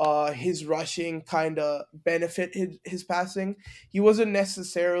his rushing kind of benefit his passing. He wasn't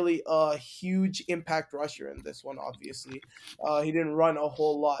necessarily a huge impact rusher in this one, obviously. He didn't run a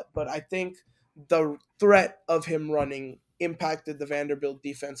whole lot, but I think the threat of him running impacted the Vanderbilt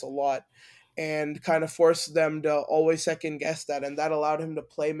defense a lot and kind of forced them to always second guess that, and that allowed him to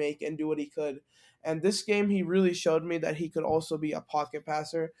play make and do what he could. And this game, he really showed me that he could also be a pocket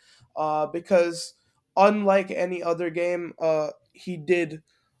passer, because unlike any other game, he did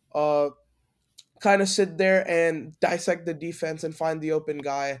uh, kind of sit there and dissect the defense and find the open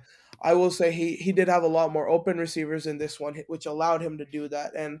guy. I will say he did have a lot more open receivers in this one, which allowed him to do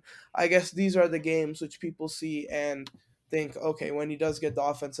that. And I guess these are the games which people see and think, okay, when he does get the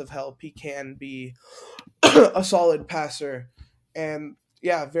offensive help, he can be a solid passer. And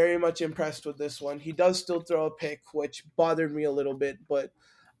yeah, very much impressed with this one. He does still throw a pick, which bothered me a little bit, but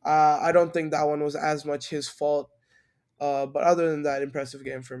I don't think that one was as much his fault. But other than that, impressive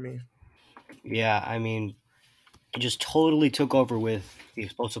game for me. Yeah, I mean, he just totally took over with the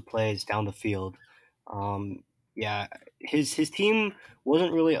explosive plays down the field. Um, yeah, his team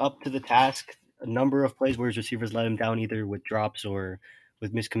wasn't really up to the task. A number of plays where his receivers let him down either with drops or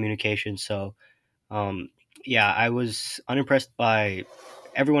with miscommunication. So, um, yeah, I was unimpressed by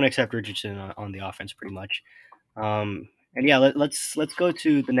everyone except Richardson on the offense, pretty much. And yeah, let's go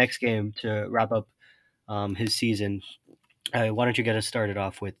to the next game to wrap up his season. Why don't you get us started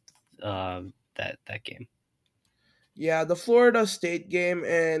off with that game? Yeah, the Florida State game,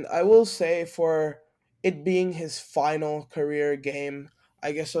 and I will say for it being his final career game,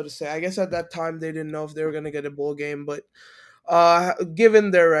 I guess so to say. I guess at that time they didn't know if they were gonna get a bowl game, but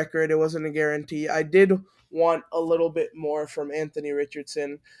given their record, it wasn't a guarantee. I did want a little bit more from Anthony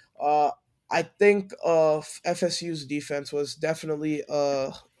Richardson. Uh, I think FSU's defense was definitely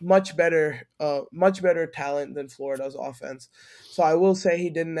much better talent than Florida's offense. So I will say he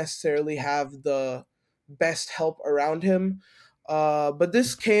didn't necessarily have the best help around him. But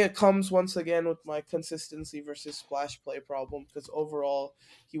this comes once again with my consistency versus splash play problem because overall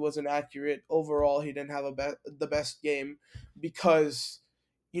he wasn't accurate. Overall, he didn't have the best game because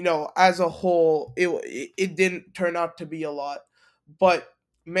as a whole it didn't turn out to be a lot, but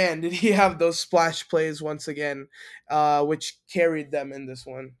man did he have those splash plays once again, which carried them in this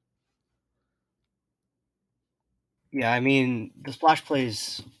one. Yeah, I mean the splash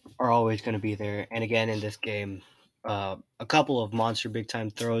plays are always going to be there, and again in this game, a couple of monster big time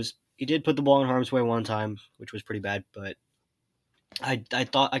throws. He did put the ball in harm's way one time, which was pretty bad, but I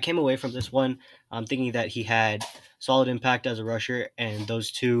thought I came away from this one thinking that he had solid impact as a rusher, and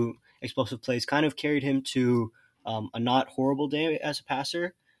those two explosive plays kind of carried him to a not horrible day as a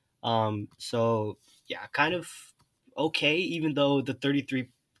passer. So yeah, kind of okay, even though the 33%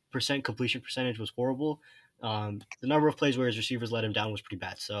 completion percentage was horrible. The number of plays where his receivers let him down was pretty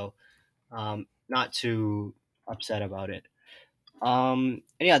bad, so not too upset about it. And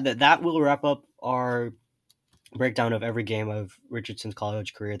yeah, that will wrap up our breakdown of every game of Richardson's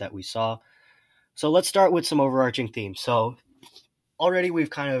college career that we saw. So let's start with some overarching themes. So already we've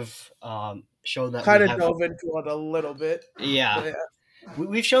kind of shown that we Kind of have, dove into it a little bit, yeah, but yeah.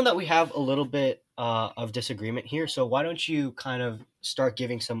 we've shown that we have a little bit of disagreement here. So why don't you kind of start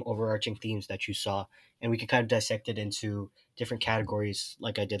giving some overarching themes that you saw, and we can kind of dissect it into different categories,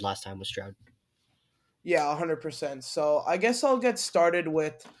 like I did last time with Stroud. Yeah, 100%. So I guess I'll get started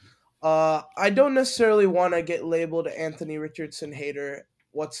with I don't necessarily want to get labeled Anthony Richardson hater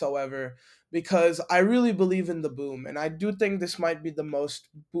whatsoever because I really believe in the boom, and I do think this might be the most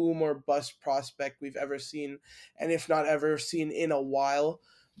boom or bust prospect we've ever seen, and if not ever seen in a while,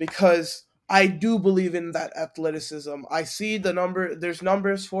 because I do believe in that athleticism. I see the number, there's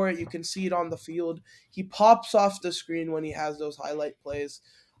numbers for it. You can see it on the field. He pops off the screen when he has those highlight plays.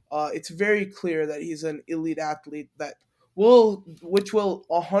 It's very clear that he's an elite athlete that which will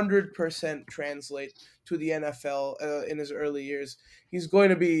 100% translate to the NFL in his early years. He's going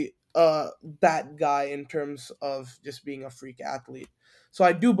to be that guy in terms of just being a freak athlete. So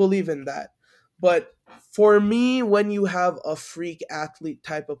I do believe in that. But for me, when you have a freak athlete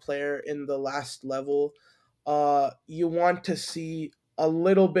type of player in the last level, you want to see a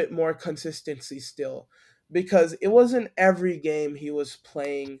little bit more consistency still, because it wasn't every game he was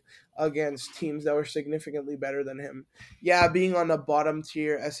playing against teams that were significantly better than him. Yeah, being on a bottom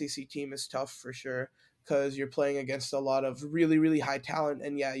tier SEC team is tough for sure because you're playing against a lot of really really high talent,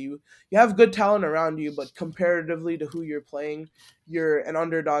 and yeah, you have good talent around you, but comparatively to who you're playing, you're an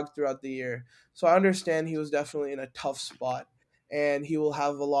underdog throughout the year. So I understand he was definitely in a tough spot, and he will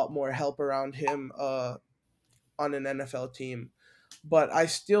have a lot more help around him on an NFL team. But I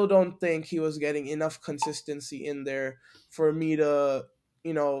still don't think he was getting enough consistency in there for me to,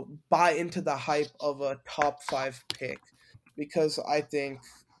 buy into the hype of a top five pick. Because I think,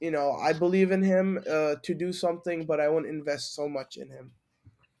 I believe in him to do something, but I wouldn't invest so much in him.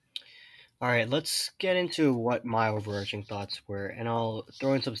 All right, let's get into what my overarching thoughts were, and I'll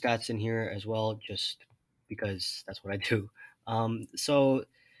throw in some stats in here as well, just because that's what I do. So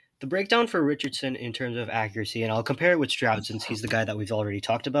the breakdown for Richardson in terms of accuracy, and I'll compare it with Stroud since he's the guy that we've already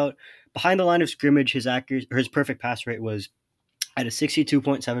talked about. Behind the line of scrimmage, his accuracy, or his perfect pass rate was at a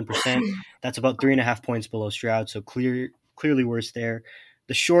 62.7%. That's about 3.5 points below Stroud, so clearly worse there.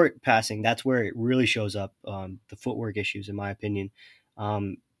 The short passing, that's where it really shows up. The footwork issues, in my opinion.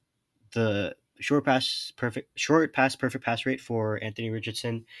 Um, the short pass perfect pass rate for Anthony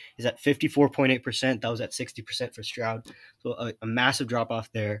Richardson is at 54.8%. That was at 60% for Stroud. So a massive drop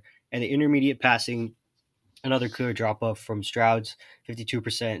off there. And the intermediate passing, another clear drop off from Stroud's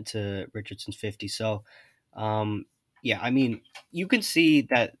 52% to Richardson's 50. So yeah, I mean, you can see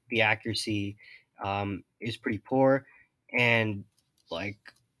that the accuracy is pretty poor, and like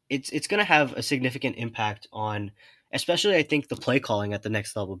it's going to have a significant impact on, especially I think the play calling at the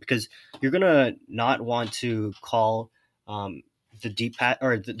next level, because you're going to not want to call um, the deep pat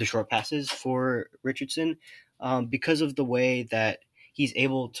or the short passes for Richardson because of the way that he's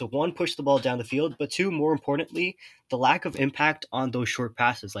able to, one, push the ball down the field, but two, more importantly, the lack of impact on those short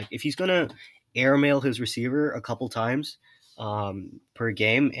passes. Like if he's gonna airmail his receiver a couple times per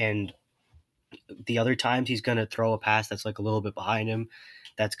game, and the other times he's gonna throw a pass that's like a little bit behind him,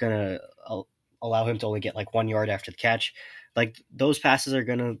 that's gonna allow him to only get like 1 yard after the catch. Like those passes are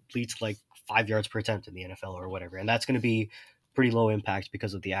gonna lead to like 5 yards per attempt in the NFL or whatever, and that's gonna be pretty low impact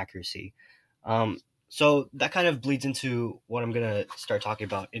because of the accuracy. Um, so that kind of bleeds into what I'm gonna start talking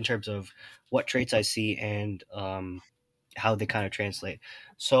about in terms of what traits I see and how they kind of translate.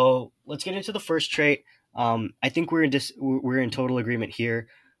 So let's get into the first trait. I think we're in total agreement here.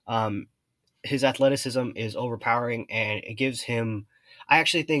 His athleticism is overpowering, and it gives him. I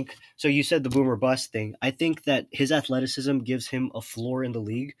actually think so. You said the boomer bust thing. I think that his athleticism gives him a floor in the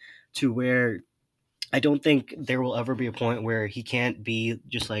league to where I don't think there will ever be a point where he can't be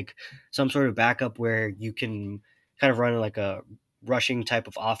just like some sort of backup where you can kind of run like a rushing type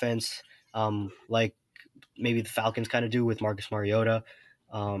of offense, like maybe the Falcons kind of do with Marcus Mariota,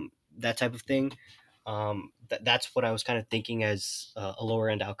 that type of thing. That's what I was kind of thinking as a lower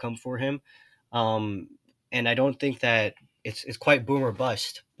end outcome for him. Um, and I don't think that it's quite boom or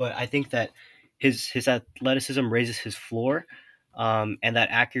bust, but I think that his athleticism raises his floor, and that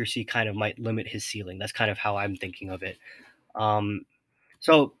accuracy kind of might limit his ceiling. That's kind of how I'm thinking of it. Um,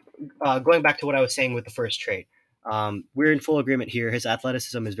 so going back to what I was saying with the first trait, we're in full agreement here. His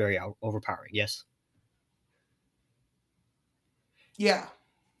athleticism is very overpowering. Yes. Yeah,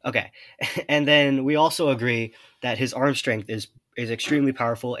 Okay. And then we also agree that his arm strength is extremely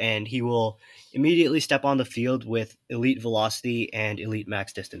powerful, and he will immediately step on the field with elite velocity and elite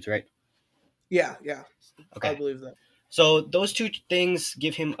max distance, right? yeah, yeah. I Okay. believe that. So those two things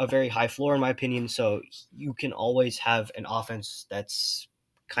give him a very high floor in my opinion, so you can always have an offense that's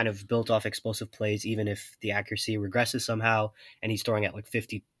kind of built off explosive plays even if the accuracy regresses somehow and he's throwing at like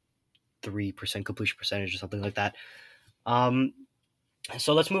 93% completion percentage or something like that. Um,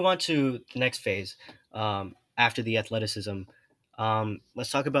 so let's move on to the next phase. After the athleticism,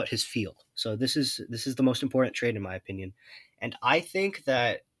 let's talk about his feel. So this is the most important trait in my opinion, and I think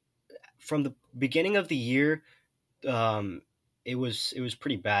that from the beginning of the year, um, it was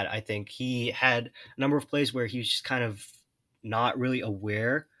pretty bad. I think he had a number of plays where he was just kind of not really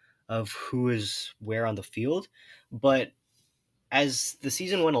aware of who is where on the field. But as the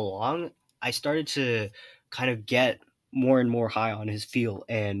season went along, I started to kind of get more and more high on his feel,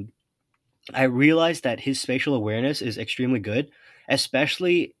 and I realized that his spatial awareness is extremely good,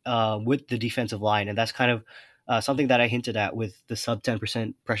 especially with the defensive line, and that's kind of something that I hinted at with the sub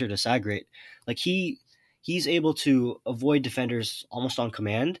 10% pressure to sag rate. Like he's able to avoid defenders almost on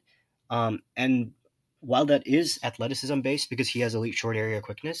command, and while that is athleticism based because he has elite short area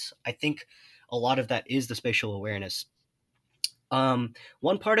quickness, I think a lot of that is the spatial awareness.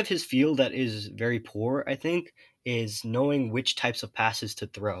 One part of his feel that is very poor, I think, is knowing which types of passes to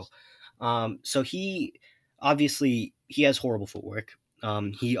throw. So he obviously he has horrible footwork.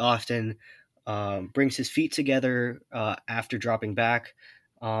 He often brings his feet together after dropping back,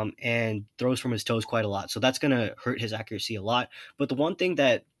 and throws from his toes quite a lot. So that's going to hurt his accuracy a lot. But the one thing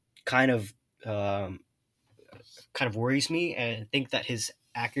that kind of um, kind of worries me, and I think that his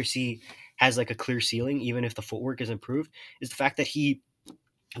accuracy has like a clear ceiling, even if the footwork is improved, is the fact that he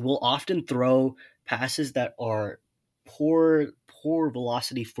will often throw passes that are poor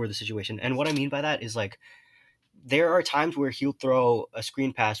velocity for the situation. And what I mean by that is like there are times where he'll throw a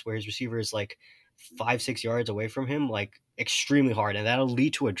screen pass where his receiver is like 5-6 yards away from him, like extremely hard, and that'll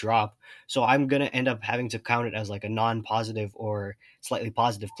lead to a drop. So I'm gonna end up having to count it as like a non-positive or slightly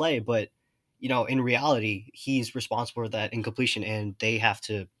positive play. But in reality, he's responsible for that incompletion, and they have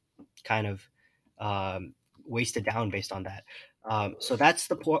to kind of waste it down based on that. So that's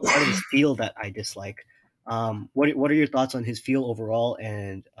the part of his feel that I dislike. What are your thoughts on his feel overall,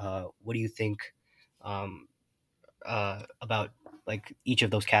 and what do you think um, about like each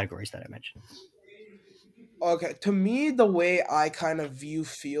of those categories that I mentioned? Okay, to me, the way I kind of view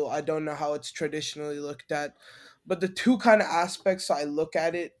feel, I don't know how it's traditionally looked at, but the two kind of aspects I look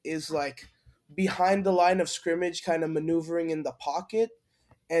at it is like behind the line of scrimmage, kind of maneuvering in the pocket,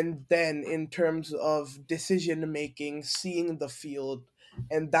 and then in terms of decision making, seeing the field,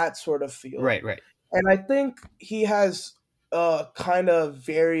 and that sort of feel. Right, right. And I think he has kind of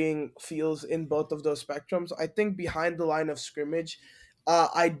varying feels in both of those spectrums. I think behind the line of scrimmage,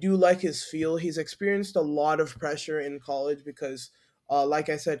 I do like his feel. He's experienced a lot of pressure in college because, like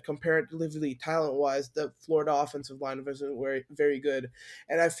I said, comparatively talent wise, the Florida offensive line wasn't very good.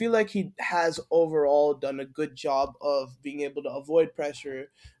 And I feel like he has overall done a good job of being able to avoid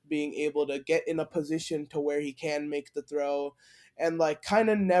pressure, being able to get in a position to where he can make the throw, and like kind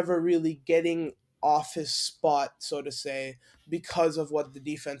of never really getting off his spot, so to say, because of what the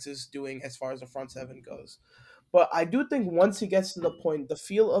defense is doing as far as the front seven goes. But I do think once he gets to the point, the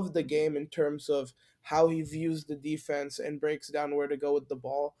feel of the game in terms of how he views the defense and breaks down where to go with the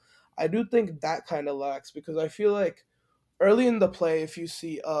ball, I do think that kind of lacks because I feel like early in the play, if you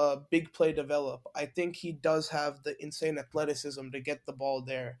see a big play develop, I think he does have the insane athleticism to get the ball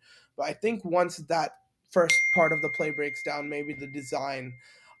there. But I think once that first part of the play breaks down, maybe the design,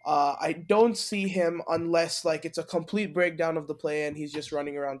 I don't see him unless like it's a complete breakdown of the play and he's just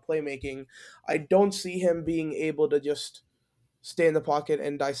running around playmaking. I don't see him being able to just stay in the pocket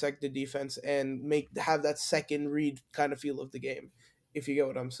and dissect the defense and make have that second read kind of feel of the game. If you get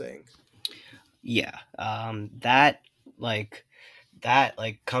what I'm saying. Yeah, like that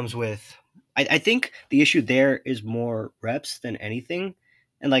like comes with. I think the issue there is more reps than anything,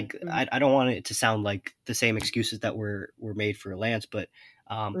 and like Mm-hmm. I don't want it to sound like the same excuses that were made for Lance, but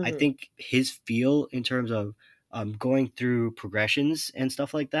I Mm-hmm. think his feel in terms of going through progressions and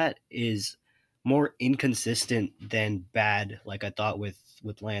stuff like that is more inconsistent than bad. Like I thought with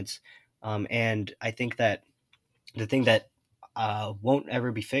Lance, and I think that the thing that won't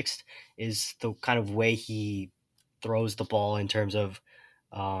ever be fixed is the kind of way he throws the ball in terms of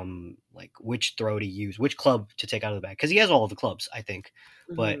like which throw to use, which club to take out of the bag, because he has all of the clubs, I think.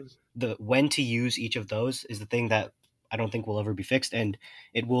 But Mm-hmm. the when to use each of those is the thing that I don't think will ever be fixed, and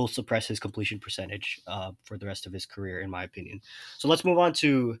it will suppress his completion percentage for the rest of his career, in my opinion. So let's move on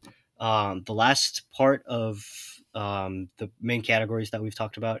to the last part of the main categories that we've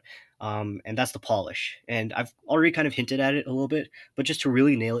talked about, and that's the polish. And I've already kind of hinted at it a little bit, but just to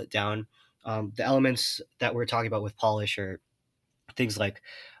really nail it down, the elements that we're talking about with polish are things like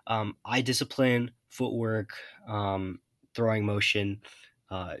eye discipline, footwork, throwing motion,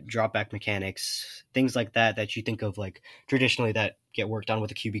 drop back mechanics, things like that that you think of like traditionally that get work done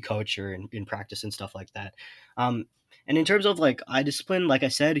with a QB coach or in practice and stuff like that. Um, and in terms of like eye discipline, like I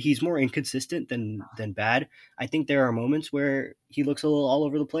said, he's more inconsistent than bad. I think there are moments where he looks a little all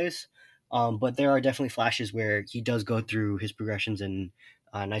over the place, but there are definitely flashes where he does go through his progressions and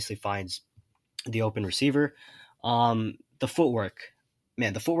nicely finds the open receiver. The footwork,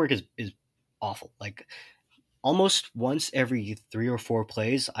 man, the footwork is awful. Like almost once every 3 or 4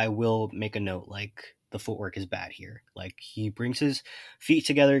 plays, I will make a note like the footwork is bad here. Like he brings his feet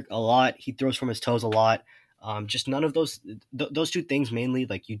together a lot. He throws from his toes a lot. Just none of those two things mainly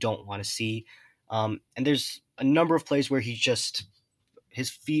like you don't want to see. And there's a number of plays where he just his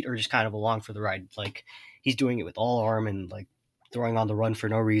feet are just kind of along for the ride. Like he's doing it with all arm and like throwing on the run for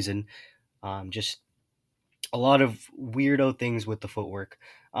no reason. Just a lot of weirdo things with the footwork.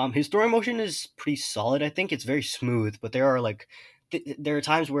 His throwing motion is pretty solid. I think it's very smooth, but there are like there are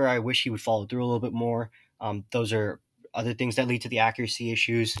times where I wish he would follow through a little bit more. Those are other things that lead to the accuracy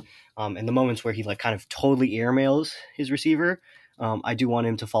issues, and the moments where he like kind of totally airmails his receiver. I do want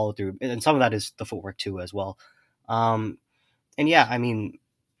him to follow through, and some of that is the footwork too as well. And yeah, I mean,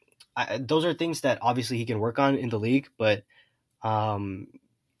 those are things that obviously he can work on in the league, but um,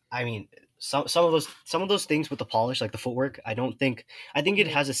 I mean, some of those things with the polish, like the footwork, I think it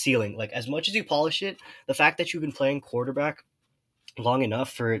Mhm. has a ceiling. Like as much as you polish it, the fact that you've been playing quarterback long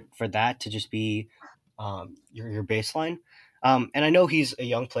enough for that to just be your baseline. And I know he's a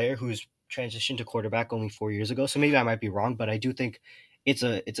young player who's transitioned to quarterback only 4 years ago, so maybe I might be wrong, but I do think it's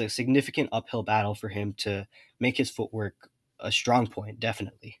a significant uphill battle for him to make his footwork a strong point.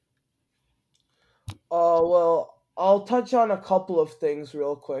 Definitely. Well, I'll touch on a couple of things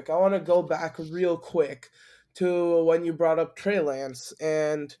real quick. I want to go back real quick to when you brought up Trey Lance,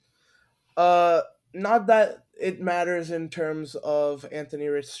 and uh, not that it matters in terms of Anthony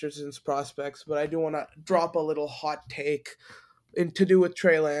Richardson's prospects, but I do want to drop a little hot take to do with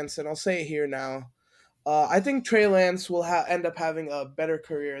Trey Lance, and I'll say it here now. I think Trey Lance will end up having a better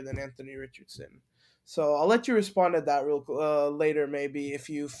career than Anthony Richardson. So I'll let you respond to that real later, maybe if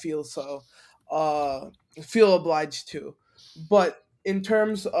you feel so, uh, feel obliged to. But in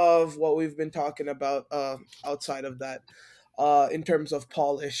terms of what we've been talking about outside of that, in terms of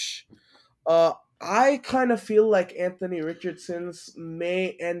polish, uh, I kind of feel like Anthony Richardson's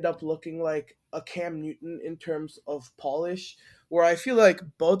may end up looking like a Cam Newton in terms of polish, where I feel like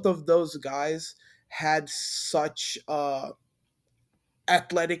both of those guys had such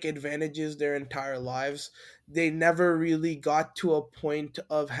athletic advantages their entire lives. They never really got to a point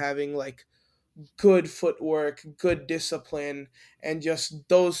of having like good footwork, good discipline, and just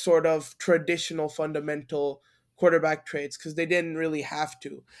those sort of traditional fundamental quarterback traits because they didn't really have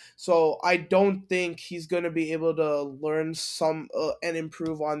to. So I don't think he's going to be able to learn some and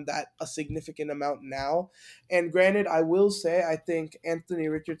improve on that a significant amount now. And granted, I will say I think Anthony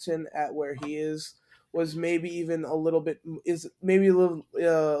Richardson at where he is was maybe even a little bit is maybe a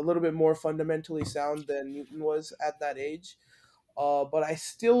little bit more fundamentally sound than Newton was at that age, but I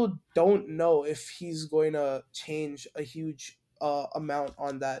still don't know if he's going to change a huge amount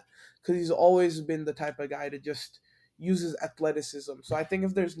on that because he's always been the type of guy to just use his athleticism. So I think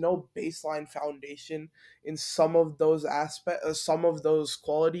if there's no baseline foundation in some of those aspects, some of those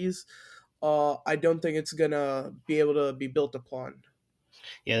qualities, I don't think it's gonna be able to be built upon.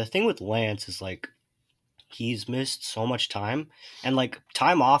 Yeah, the thing with Lance is like he's missed so much time, and like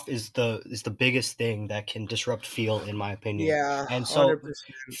time off is the biggest thing that can disrupt feel in my opinion. Yeah, And so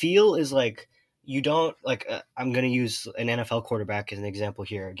 100%. feel is like you don't like I'm going to use an NFL quarterback as an example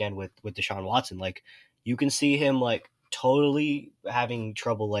here again with Deshaun Watson. Like you can see him like totally having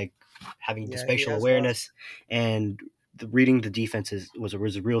trouble like having the Yeah, he spatial has lost. awareness and reading the defenses was a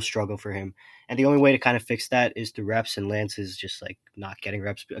real struggle for him. And the only way to kind of fix that is through reps, and Lance is just like not getting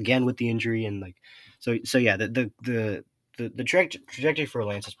reps again with the injury. And like so yeah, the trajectory for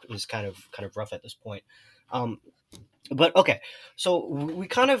Lance is kind of rough at this point. Um, but okay, so we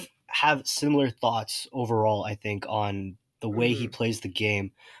kind of have similar thoughts overall. I think on the way he Hmm. plays the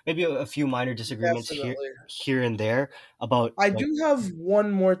game. Maybe a few minor disagreements Definitely. here and there about I like do have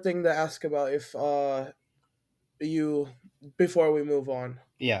one more thing to ask about if you before we move on.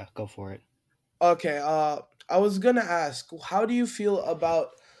 yeah, go for it. Okay, I was gonna ask, how do you feel about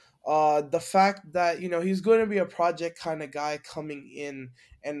the fact that he's going to be a project kind of guy coming in,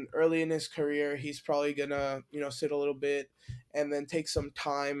 and early in his career, he's probably gonna sit a little bit, and then take some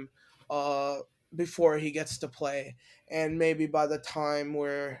time uh before he gets to play, and maybe by the time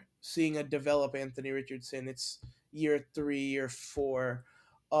we're seeing a develop Anthony Richardson, it's year 3, year 4.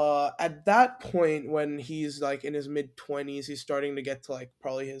 At that point when he's like in his mid 20s, he's starting to get to like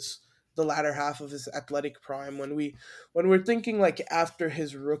probably his the latter half of his athletic prime. When we're thinking like after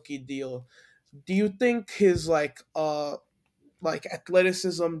his rookie deal, do you think his like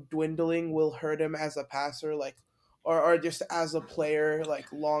athleticism dwindling will hurt him as a passer, like, or just as a player, like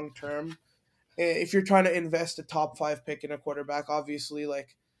long term? If you're trying to invest a top five pick in a quarterback, obviously,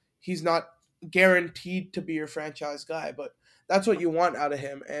 like, he's not guaranteed to be your franchise guy, but that's what you want out of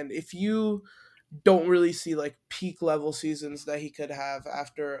him. And if you don't really see like peak level seasons that he could have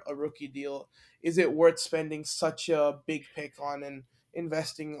after a rookie deal, is it worth spending such a big pick on and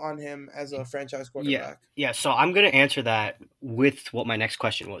investing on him as a franchise Yeah. quarterback? Yeah, so I'm going to answer that with what my next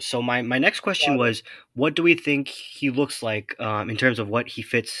question was. So my next question Got it. was, what do we think he looks like in terms of what he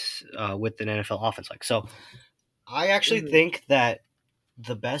fits with an NFL offense like? So I actually Hmm. think that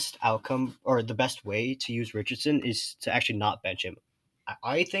the best outcome or the best way to use Richardson is to actually not bench him.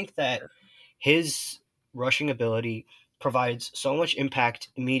 I think that his rushing ability provides so much impact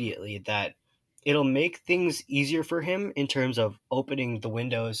immediately that it'll make things easier for him in terms of opening the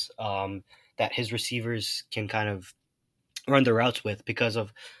windows that his receivers can kind of run their routes with because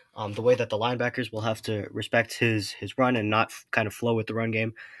of the way that the linebackers will have to respect his run and not kind of flow with the run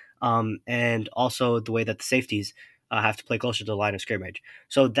game, and also the way that the safeties have to play closer to the line of scrimmage.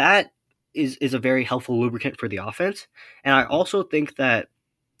 So that is a very helpful lubricant for the offense, and I also think that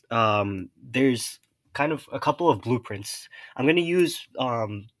there's kind of a couple of blueprints. I'm going to use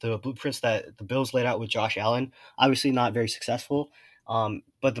the blueprints that the Bills laid out with Josh Allen. Obviously, not very successful.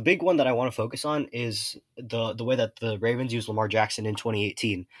 But the big one that I want to focus on is the way that the Ravens used Lamar Jackson in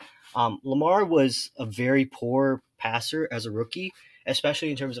 2018. Lamar was a very poor passer as a rookie,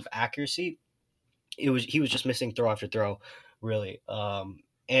 especially in terms of accuracy. He was just missing throw after throw, really.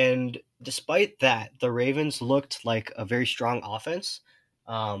 And despite that, the Ravens looked like a very strong offense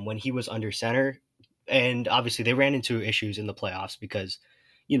when he was under center, and obviously they ran into issues in the playoffs because,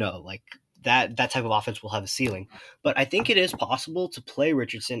 like that type of offense will have a ceiling. But I think it is possible to play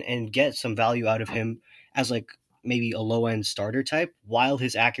Richardson and get some value out of him as like maybe a low end starter type while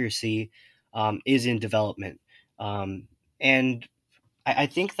his accuracy is in development. And I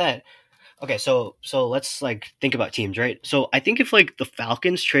think that Okay, so let's like think about teams, right? So I think if like the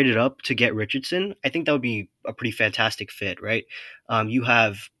Falcons traded up to get Richardson, I think that would be a pretty fantastic fit, right? You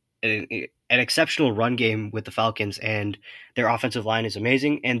have an exceptional run game with the Falcons, and their offensive line is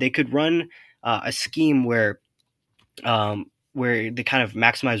amazing, and they could run a scheme where they kind of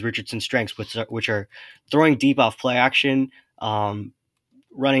maximize Richardson's strengths, which are throwing deep off play action,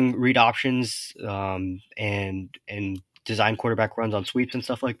 running read options, and design quarterback runs on sweeps and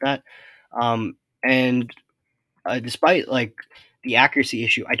stuff like that. And despite like the accuracy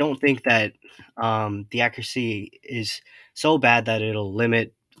issue, I don't think that the accuracy is so bad that it'll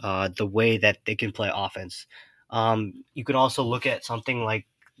limit the way that they can play offense. You could also look at something like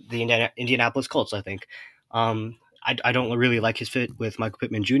the Indianapolis Colts. I think I don't really like his fit with Michael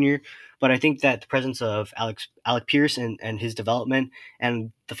Pittman Jr., but I think that the presence of Alec Pierce and his development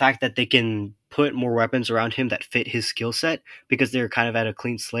and the fact that they can put more weapons around him that fit his skill set because they're kind of at a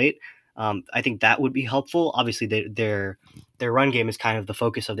clean slate. I think that would be helpful. Obviously, their run game is kind of the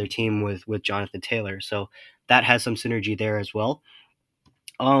focus of their team with Jonathan Taylor, so that has some synergy there as well.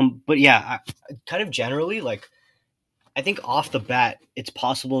 But yeah, kind of generally, like I think off the bat, it's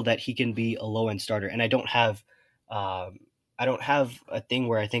possible that he can be a low end starter, and um, I don't have a thing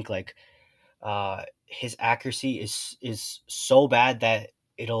where I think like his accuracy is so bad that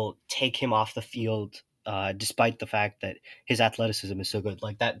it'll take him off the field, despite the fact that his athleticism is so good.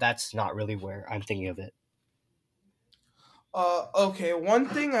 Like that, that's not really where I'm thinking of it. Okay, one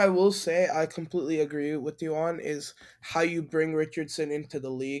thing I will say I completely agree with you on is how you bring Richardson into the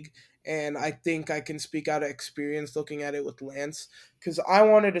league. And I think I can speak out of experience looking at it with Lance, because I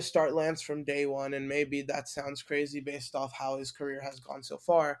wanted to start Lance from day one, and maybe that sounds crazy based off how his career has gone so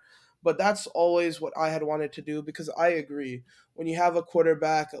far. But that's always what I had wanted to do, because I agree. When you have a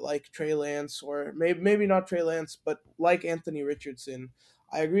quarterback like Trey Lance, or maybe not Trey Lance, but like Anthony Richardson,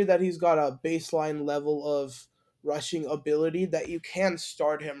 I agree that he's got a baseline level of rushing ability that you can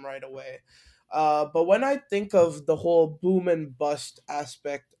start him right away. But when I think of the whole boom and bust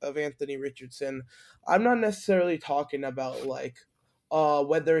aspect of Anthony Richardson, I'm not necessarily talking about like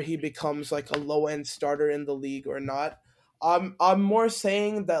whether he becomes like a low end starter in the league or not. I'm more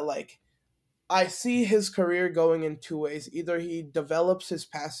saying that like I see his career going in two ways. Either he develops his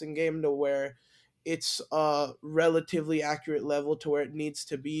passing game to where it's a relatively accurate level to where it needs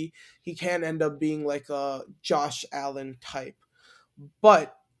to be. He can end up being like a Josh Allen type.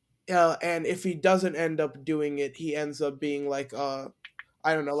 But and if he doesn't end up doing it, he ends up being like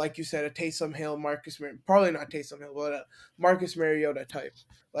I don't know, like you said, a Taysom Hill, probably not Taysom Hill, but a Marcus Mariota type.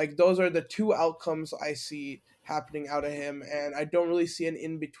 Like those are the two outcomes I see happening out of him, and I don't really see an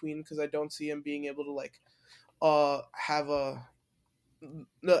in between because I don't see him being able to like have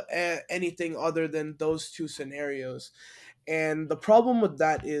anything other than those two scenarios. And the problem with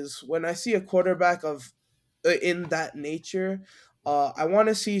that is when I see a quarterback of in that nature, I want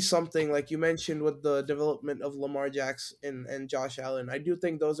to see something like you mentioned with the development of Lamar Jackson and Josh Allen. I do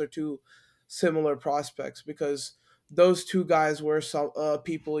think those are two similar prospects because those two guys were some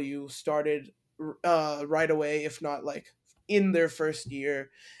people you started right away, if not like in their first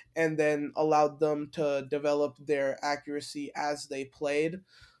year, and then allowed them to develop their accuracy as they played.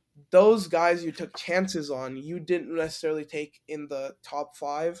 Those guys you took chances on, you didn't necessarily take in the top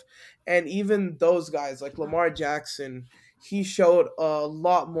five. And even those guys, like Lamar Jackson, he showed a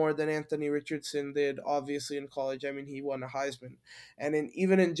lot more than Anthony Richardson did, obviously, in college. I mean, he won a Heisman. And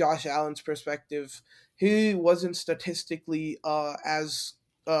even in Josh Allen's perspective, he wasn't statistically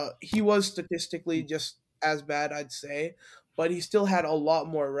he was statistically just as bad, I'd say, but he still had a lot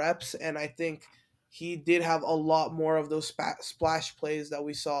more reps. And I think he did have a lot more of those splash plays that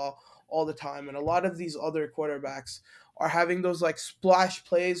we saw all the time. And a lot of these other quarterbacks are having those like splash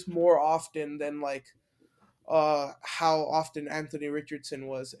plays more often than like how often Anthony Richardson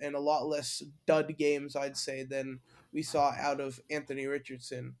was, and a lot less dud games, I'd say, than we saw out of Anthony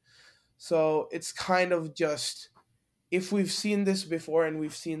Richardson. So it's kind of just, if we've seen this before and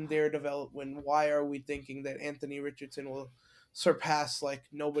we've seen their development, why are we thinking that Anthony Richardson will surpass like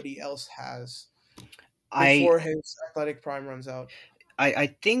nobody else has I before his athletic prime runs out? I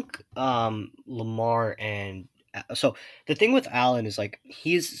think Lamar and so the thing with Allen is like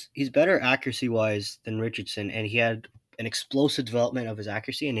he's better accuracy wise than Richardson, and he had an explosive development of his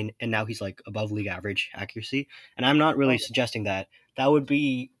accuracy, and now he's like above league average accuracy. And I'm not really Oh, suggesting that that would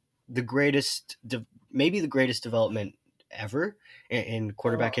be the greatest, maybe the greatest development ever in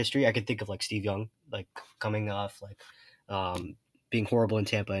quarterback uh, history. I could think of like Steve Young, like coming off like um, being horrible in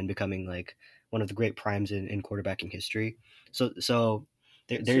Tampa and becoming like one of the great primes in quarterbacking history. So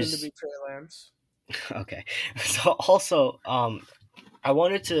soon to there's be Trey Lance. okay. So also, I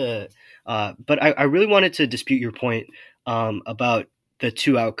wanted to, but I really wanted to dispute your point about the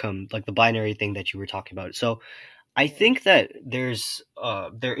two outcome, like the binary thing that you were talking about. So I Mm. think that there is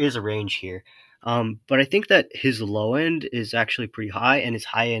a range here, but I think that his low end is actually pretty high, and his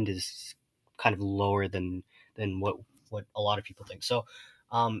high end is kind of lower than what a lot of people think.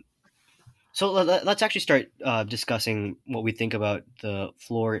 Um, let's actually start discussing what we think about the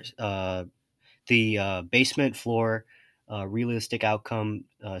floor the basement floor, realistic outcome,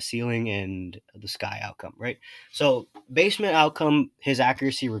 ceiling, and the sky outcome, right? So, basement outcome, his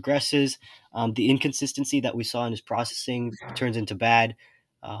accuracy regresses. The inconsistency that we saw in his processing turns into bad.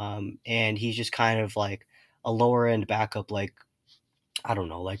 And he's just kind of like a lower end backup, like I don't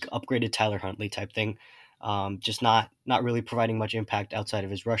know, like upgraded Tyler Huntley type thing. Just not really providing much impact outside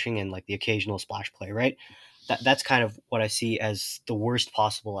of his rushing and like the occasional splash play, right? That's kind of what I see as the worst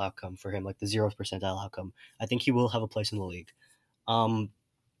possible outcome for him, like the 0th percentile outcome. I think he will have a place in the league. Um,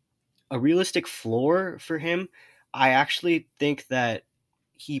 a realistic floor for him, I actually think that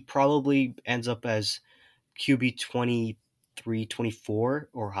he probably ends up as QB 23, 24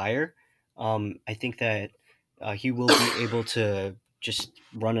 or higher. I think that he will be able to just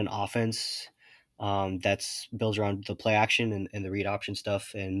run an offense that's built around the play action and the read option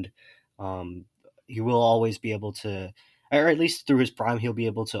stuff. And um, he will always be able to, or at least through his prime, he'll be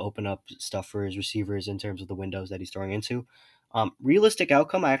able to open up stuff for his receivers in terms of the windows that he's throwing into. Realistic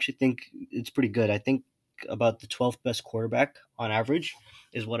outcome, I actually think it's pretty good. I think about the 12th best quarterback on average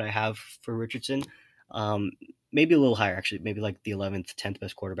is what I have for Richardson. Um, Maybe a little higher, actually. Maybe like the 11th, 10th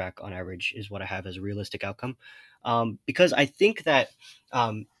best quarterback on average is what I have as a realistic outcome. Because I think that,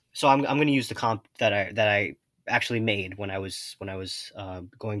 I'm going to use the comp that I actually made when I was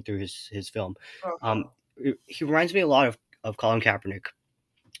going through his film. Um, Uh-huh. he reminds me a lot of Colin Kaepernick.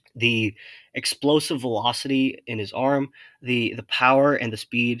 The explosive velocity in his arm, the power and the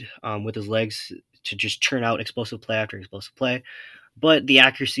speed with his legs to just churn out explosive play after explosive play, but the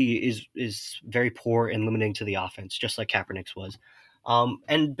accuracy is very poor and limiting to the offense, just like Kaepernick's was.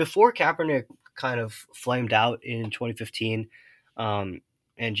 And before Kaepernick kind of flamed out in 2015,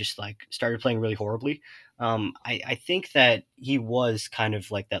 and just like started playing really horribly, I think that he was kind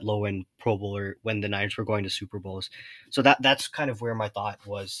of like that low end Pro Bowler when the Niners were going to Super Bowls. So that's kind of where my thought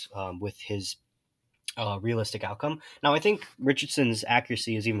was with his realistic outcome. Now, I think Richardson's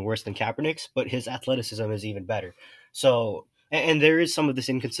accuracy is even worse than Kaepernick's, but his athleticism is even better. So, and there is some of this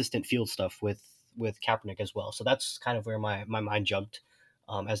inconsistent field stuff with Kaepernick as well. So that's kind of where my mind jumped.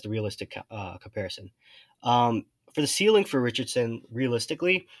 as the realistic comparison. For the ceiling for Richardson,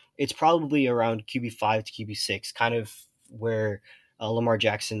 realistically, it's probably around QB5 to QB6, kind of where Lamar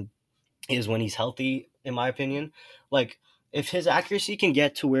Jackson is when he's healthy, in my opinion. Like, if his accuracy can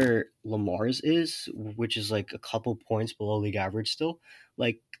get to where Lamar's is, which is like a couple points below league average still,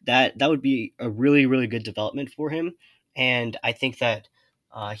 like that would be a really, really good development for him. And I think that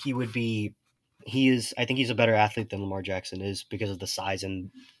he would be he is I think he's a better athlete than Lamar Jackson is because of the size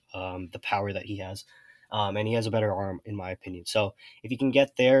and the power that he has. And he has a better arm, in my opinion. So if he can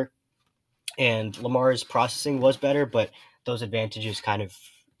get there, and Lamar's processing was better, but those advantages kind of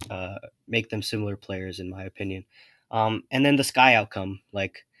make them similar players, in my opinion. And then the Sky outcome,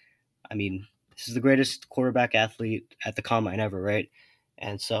 like, I mean, this is the greatest quarterback athlete at the combine ever, right?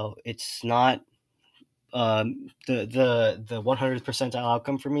 And so it's not the 100th percentile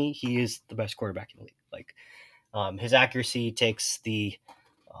outcome for me. He is the best quarterback in the league. Like, his accuracy takes the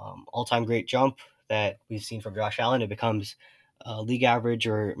all-time great jump that we've seen from Josh Allen. It becomes league average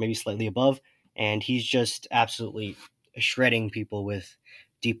or maybe slightly above, and he's just absolutely shredding people with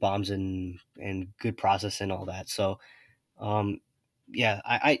deep bombs and good process and all that. So, um, yeah,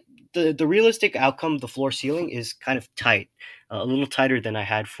 the realistic outcome, the floor ceiling is kind of tight, a little tighter than I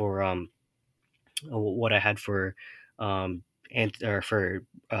had for what I had for or for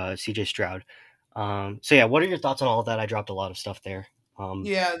CJ Stroud. So yeah, what are your thoughts on all of that? I dropped a lot of stuff there. Um,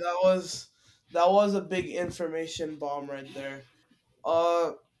 Yeah, that was a big information bomb right there.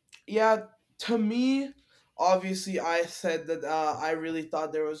 Uh, yeah, to me, obviously, I said that I really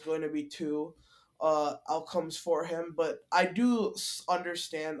thought there was going to be two outcomes for him, but I do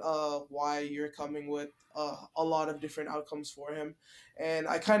understand why you're coming with a lot of different outcomes for him, and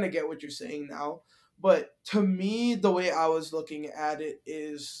I kind of get what you're saying now. But to me, the way I was looking at it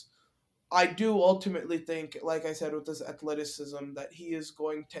is, I do ultimately think, like I said, with this athleticism, that he is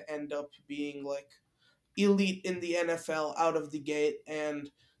going to end up being like elite in the NFL out of the gate, and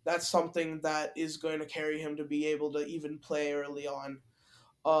that's something that is going to carry him to be able to even play early on.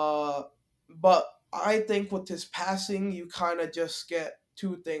 Uh, but I think with his passing, you kind of just get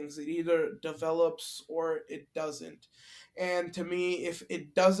two things: it either develops or it doesn't. And to me, if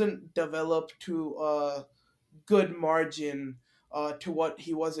it doesn't develop to good margin to what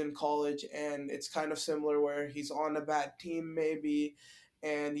he was in college, and it's kind of similar where he's on a bad team maybe,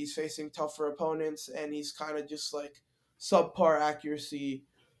 and he's facing tougher opponents, and he's kind of just like subpar accuracy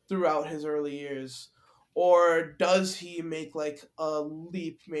throughout his early years. Or does he make like a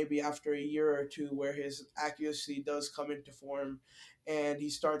leap maybe after a year or two where his accuracy does come into form and he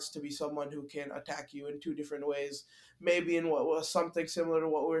starts to be someone who can attack you in two different ways, maybe in what was something similar to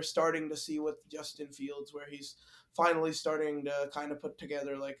what we're starting to see with Justin Fields, where he's finally starting to kind of put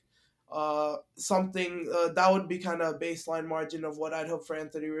together like something that would be kind of a baseline margin of what I'd hope for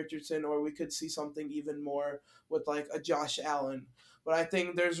Anthony Richardson, or we could see something even more with like a Josh Allen. But I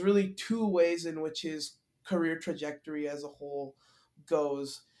think there's really two ways in which his career trajectory as a whole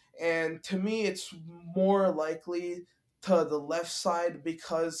goes. And to me, it's more likely to the left side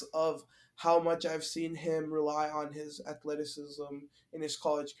because of how much I've seen him rely on his athleticism in his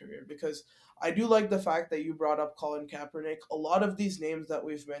college career. Because I do like the fact that you brought up Colin Kaepernick. A lot of these names that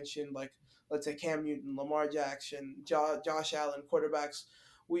we've mentioned, like let's say Cam Newton, Lamar Jackson, Josh Allen, quarterbacks,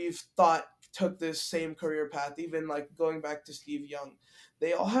 we've thought took this same career path, even like going back to Steve Young.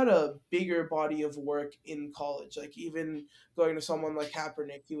 They all had a bigger body of work in college. Like even going to someone like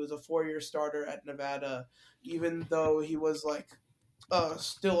Kaepernick, he was a 4-year starter at Nevada, even though he was like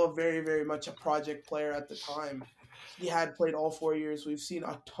still a very, very much a project player at the time. He had played all 4 years. We've seen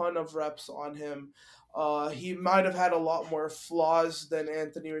a ton of reps on him. He might have had a lot more flaws than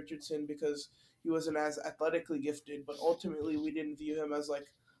Anthony Richardson because he wasn't as athletically gifted, but ultimately we didn't view him as like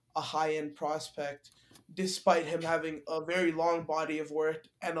a high end prospect, despite him having a very long body of work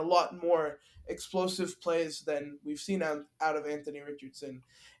and a lot more explosive plays than we've seen out of Anthony Richardson.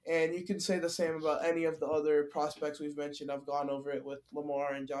 And you can say the same about any of the other prospects we've mentioned. I've gone over it with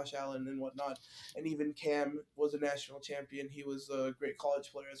Lamar and Josh Allen and whatnot. And even Cam was a national champion. He was a great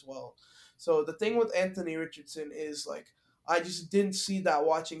college player as well. So the thing with Anthony Richardson is like, I just didn't see that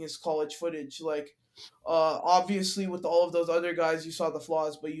watching his college footage. Like, obviously, with all of those other guys, you saw the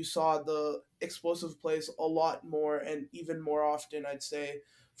flaws, but you saw the explosive plays a lot more and even more often, I'd say,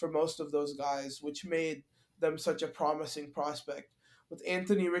 for most of those guys, which made them such a promising prospect. With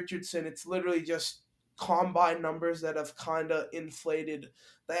Anthony Richardson, it's literally just combine numbers that have kind of inflated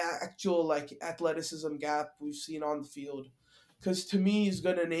the actual like athleticism gap we've seen on the field. Because to me, he's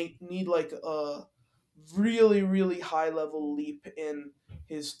gonna need like a really really high level leap in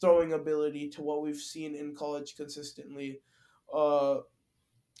his throwing ability to what we've seen in college consistently. Uh,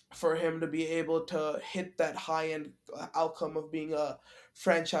 for him to be able to hit that high end outcome of being a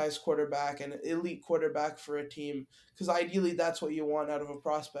franchise quarterback and an elite quarterback for a team. Because ideally, that's what you want out of a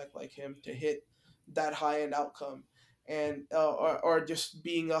prospect like him, to hit that high end outcome, and or just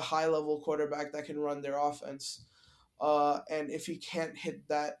being a high level quarterback that can run their offense. And if he can't hit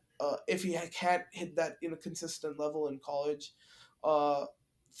that, if he can't hit that in a consistent level in college, uh,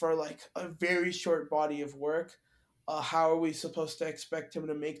 for like a very short body of work, how are we supposed to expect him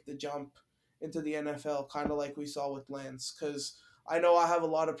to make the jump into the NFL? Kind of like we saw with Lance, because I know I have a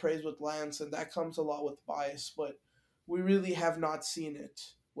lot of praise with Lance, and that comes a lot with bias, but we really have not seen it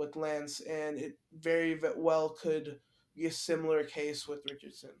with Lance, and it very well could be a similar case with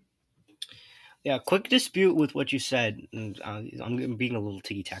Richardson. Yeah, quick dispute with what you said. And, I'm being a little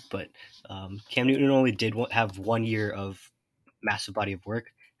ticky tack, but Cam Newton only did have 1 year of massive body of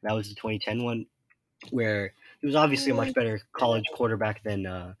work. That was the 2010 one, where he was obviously a much better college quarterback than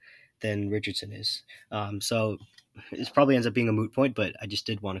Richardson is. So it probably ends up being a moot point, but I just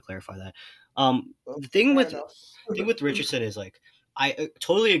did want to clarify that. The thing Fair with enough. Richardson is like I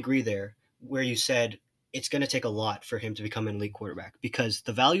totally agree there, where you said it's going to take a lot for him to become an elite quarterback because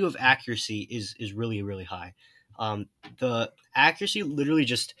the value of accuracy is really really high. The accuracy literally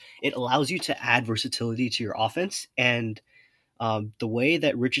just it allows you to add versatility to your offense, and the way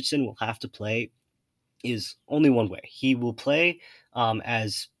that Richardson will have to play is only one way. He will play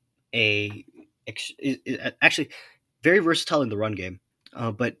as a actually very versatile in the run game,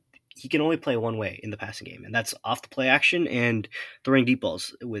 but he can only play one way in the passing game, and that's off the play action and throwing deep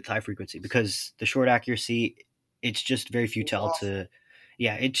balls with high frequency because the short accuracy, it's just very It's futile awful. to,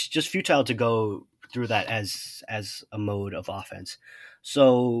 yeah, it's just futile to go through that as a mode of offense.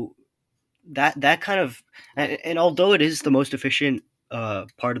 So that kind of and although it is the most efficient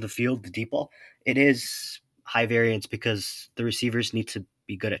part of the field, the deep ball, it is high variance because the receivers need to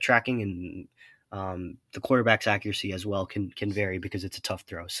be good at tracking and the quarterback's accuracy as well can vary because it's a tough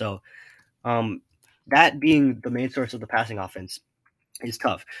throw. So um, that being the main source of the passing offense is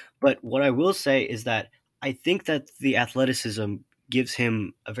tough. But what I will say is that I think that the athleticism gives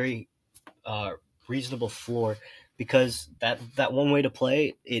him a very uh, reasonable floor because that one way to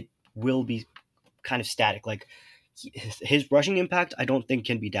play it will be kind of static. Like his rushing impact, I don't think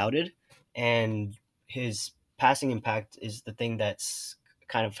can be doubted, and his passing impact is the thing that's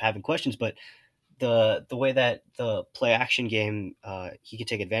kind of having questions. But the way that the play action game he can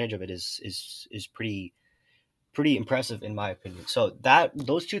take advantage of it is pretty impressive in my opinion. So that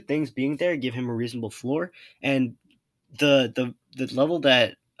those two things being there give him a reasonable floor, and the level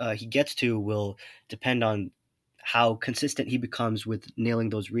that he gets to will depend on how consistent he becomes with nailing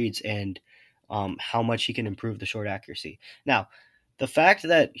those reads and how much he can improve the short accuracy. Now, the fact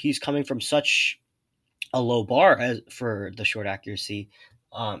that he's coming from such a low bar as for the short accuracy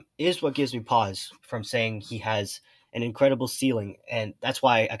is what gives me pause from saying he has an incredible ceiling, and that's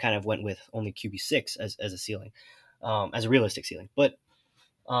why I kind of went with only QB6 as a ceiling, as a realistic ceiling. But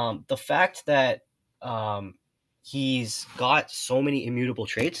the fact that um, he's got so many immutable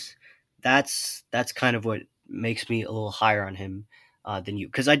traits, that's kind of what makes me a little higher on him than you,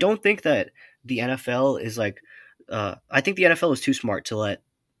 because I don't think that the NFL is like. I think the NFL is too smart to let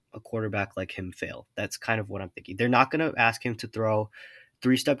a quarterback like him fail. That's kind of what I'm thinking. They're not going to ask him to throw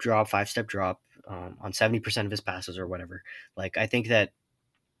 3 step drop, 5 step drop on 70% of his passes or whatever. Like I think that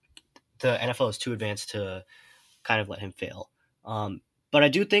the NFL is too advanced to kind of let him fail. But I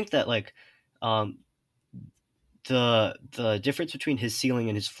do think that like um, the difference between his ceiling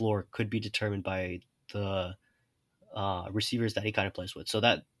and his floor could be determined by the receivers that he kind of plays with. So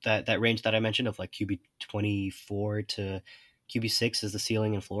that range that I mentioned of like QB 24 to QB 6 is the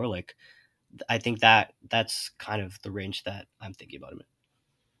ceiling and floor. Like I think that's kind of the range that I'm thinking about him in.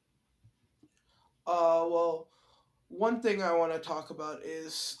 Well, one thing I want to talk about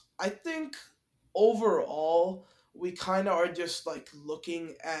is I think overall we kind of are just like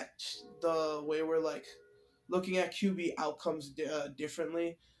looking at the way we're like looking at QB outcomes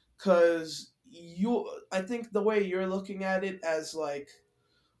differently, because I think the way you're looking at it as like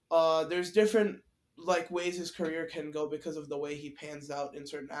there's different like ways his career can go because of the way he pans out in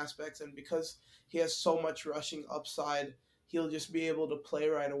certain aspects, and because he has so much rushing upside, he'll just be able to play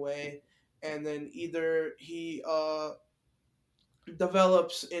right away, and then either he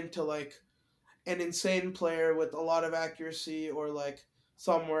develops into like an insane player with a lot of accuracy, or like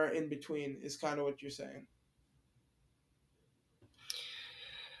somewhere in between is kind of what you're saying.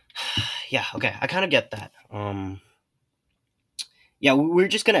 Yeah, okay, I kind of get that. Yeah, we're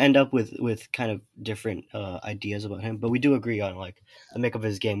just gonna end up with kind of different ideas about him, but we do agree on like the makeup of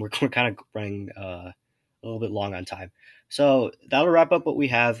his game. We're kind of running a little bit long on time. So that'll wrap up what we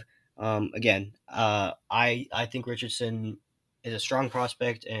have. Again, I think Richardson is a strong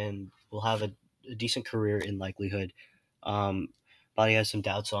prospect and will have a decent career in likelihood. But he has some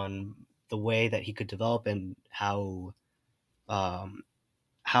doubts on the way that he could develop and um,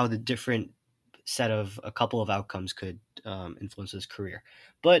 how the different set of a couple of outcomes could influence his career.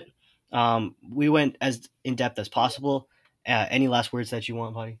 But we went as in depth as possible. Any last words that you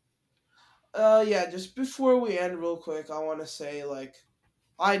want, buddy? Yeah, just before we end, real quick, I want to say like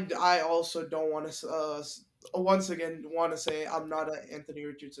I also don't want to once again want to say I'm not an Anthony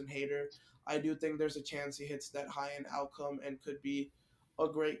Richardson hater. I do think there's a chance he hits that high end outcome and could be a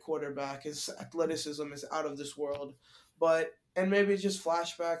great quarterback. His athleticism is out of this world, but and maybe it's just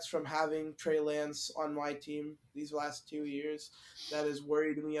flashbacks from having Trey Lance on my team these last 2 years that has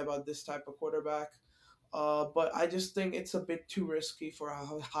worried me about this type of quarterback. But I just think it's a bit too risky for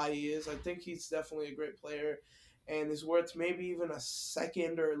how high he is. I think he's definitely a great player and is worth maybe even a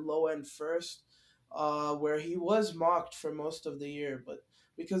second or low end first, where he was mocked for most of the year. But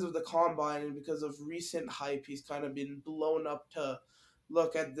because of the combine and because of recent hype, he's kind of been blown up to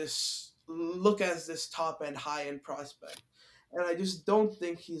look as this top end, high end prospect. And I just don't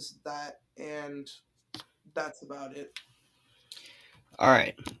think he's that. And that's about it. All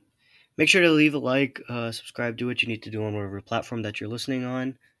right. Make sure to leave a like, subscribe, do what you need to do on whatever platform that you're listening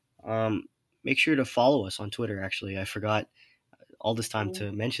on. Make sure to follow us on Twitter. Actually, I forgot all this time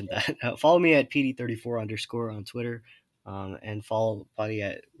to mention that. Follow me at PD34 underscore on Twitter, and follow Potty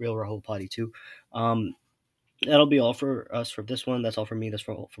at Real Rahul Potty too. That'll be all for us for this one. That's all from me. That's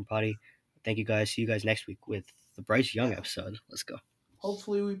from Potty. Thank you guys. See you guys next week with the Bryce Young Yeah. episode. Let's go.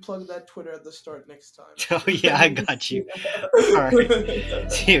 Hopefully, we plug that Twitter at the start next time. Oh yeah, I got you. All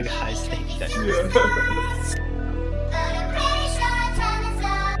right. See you guys. Thank you guys. Yeah.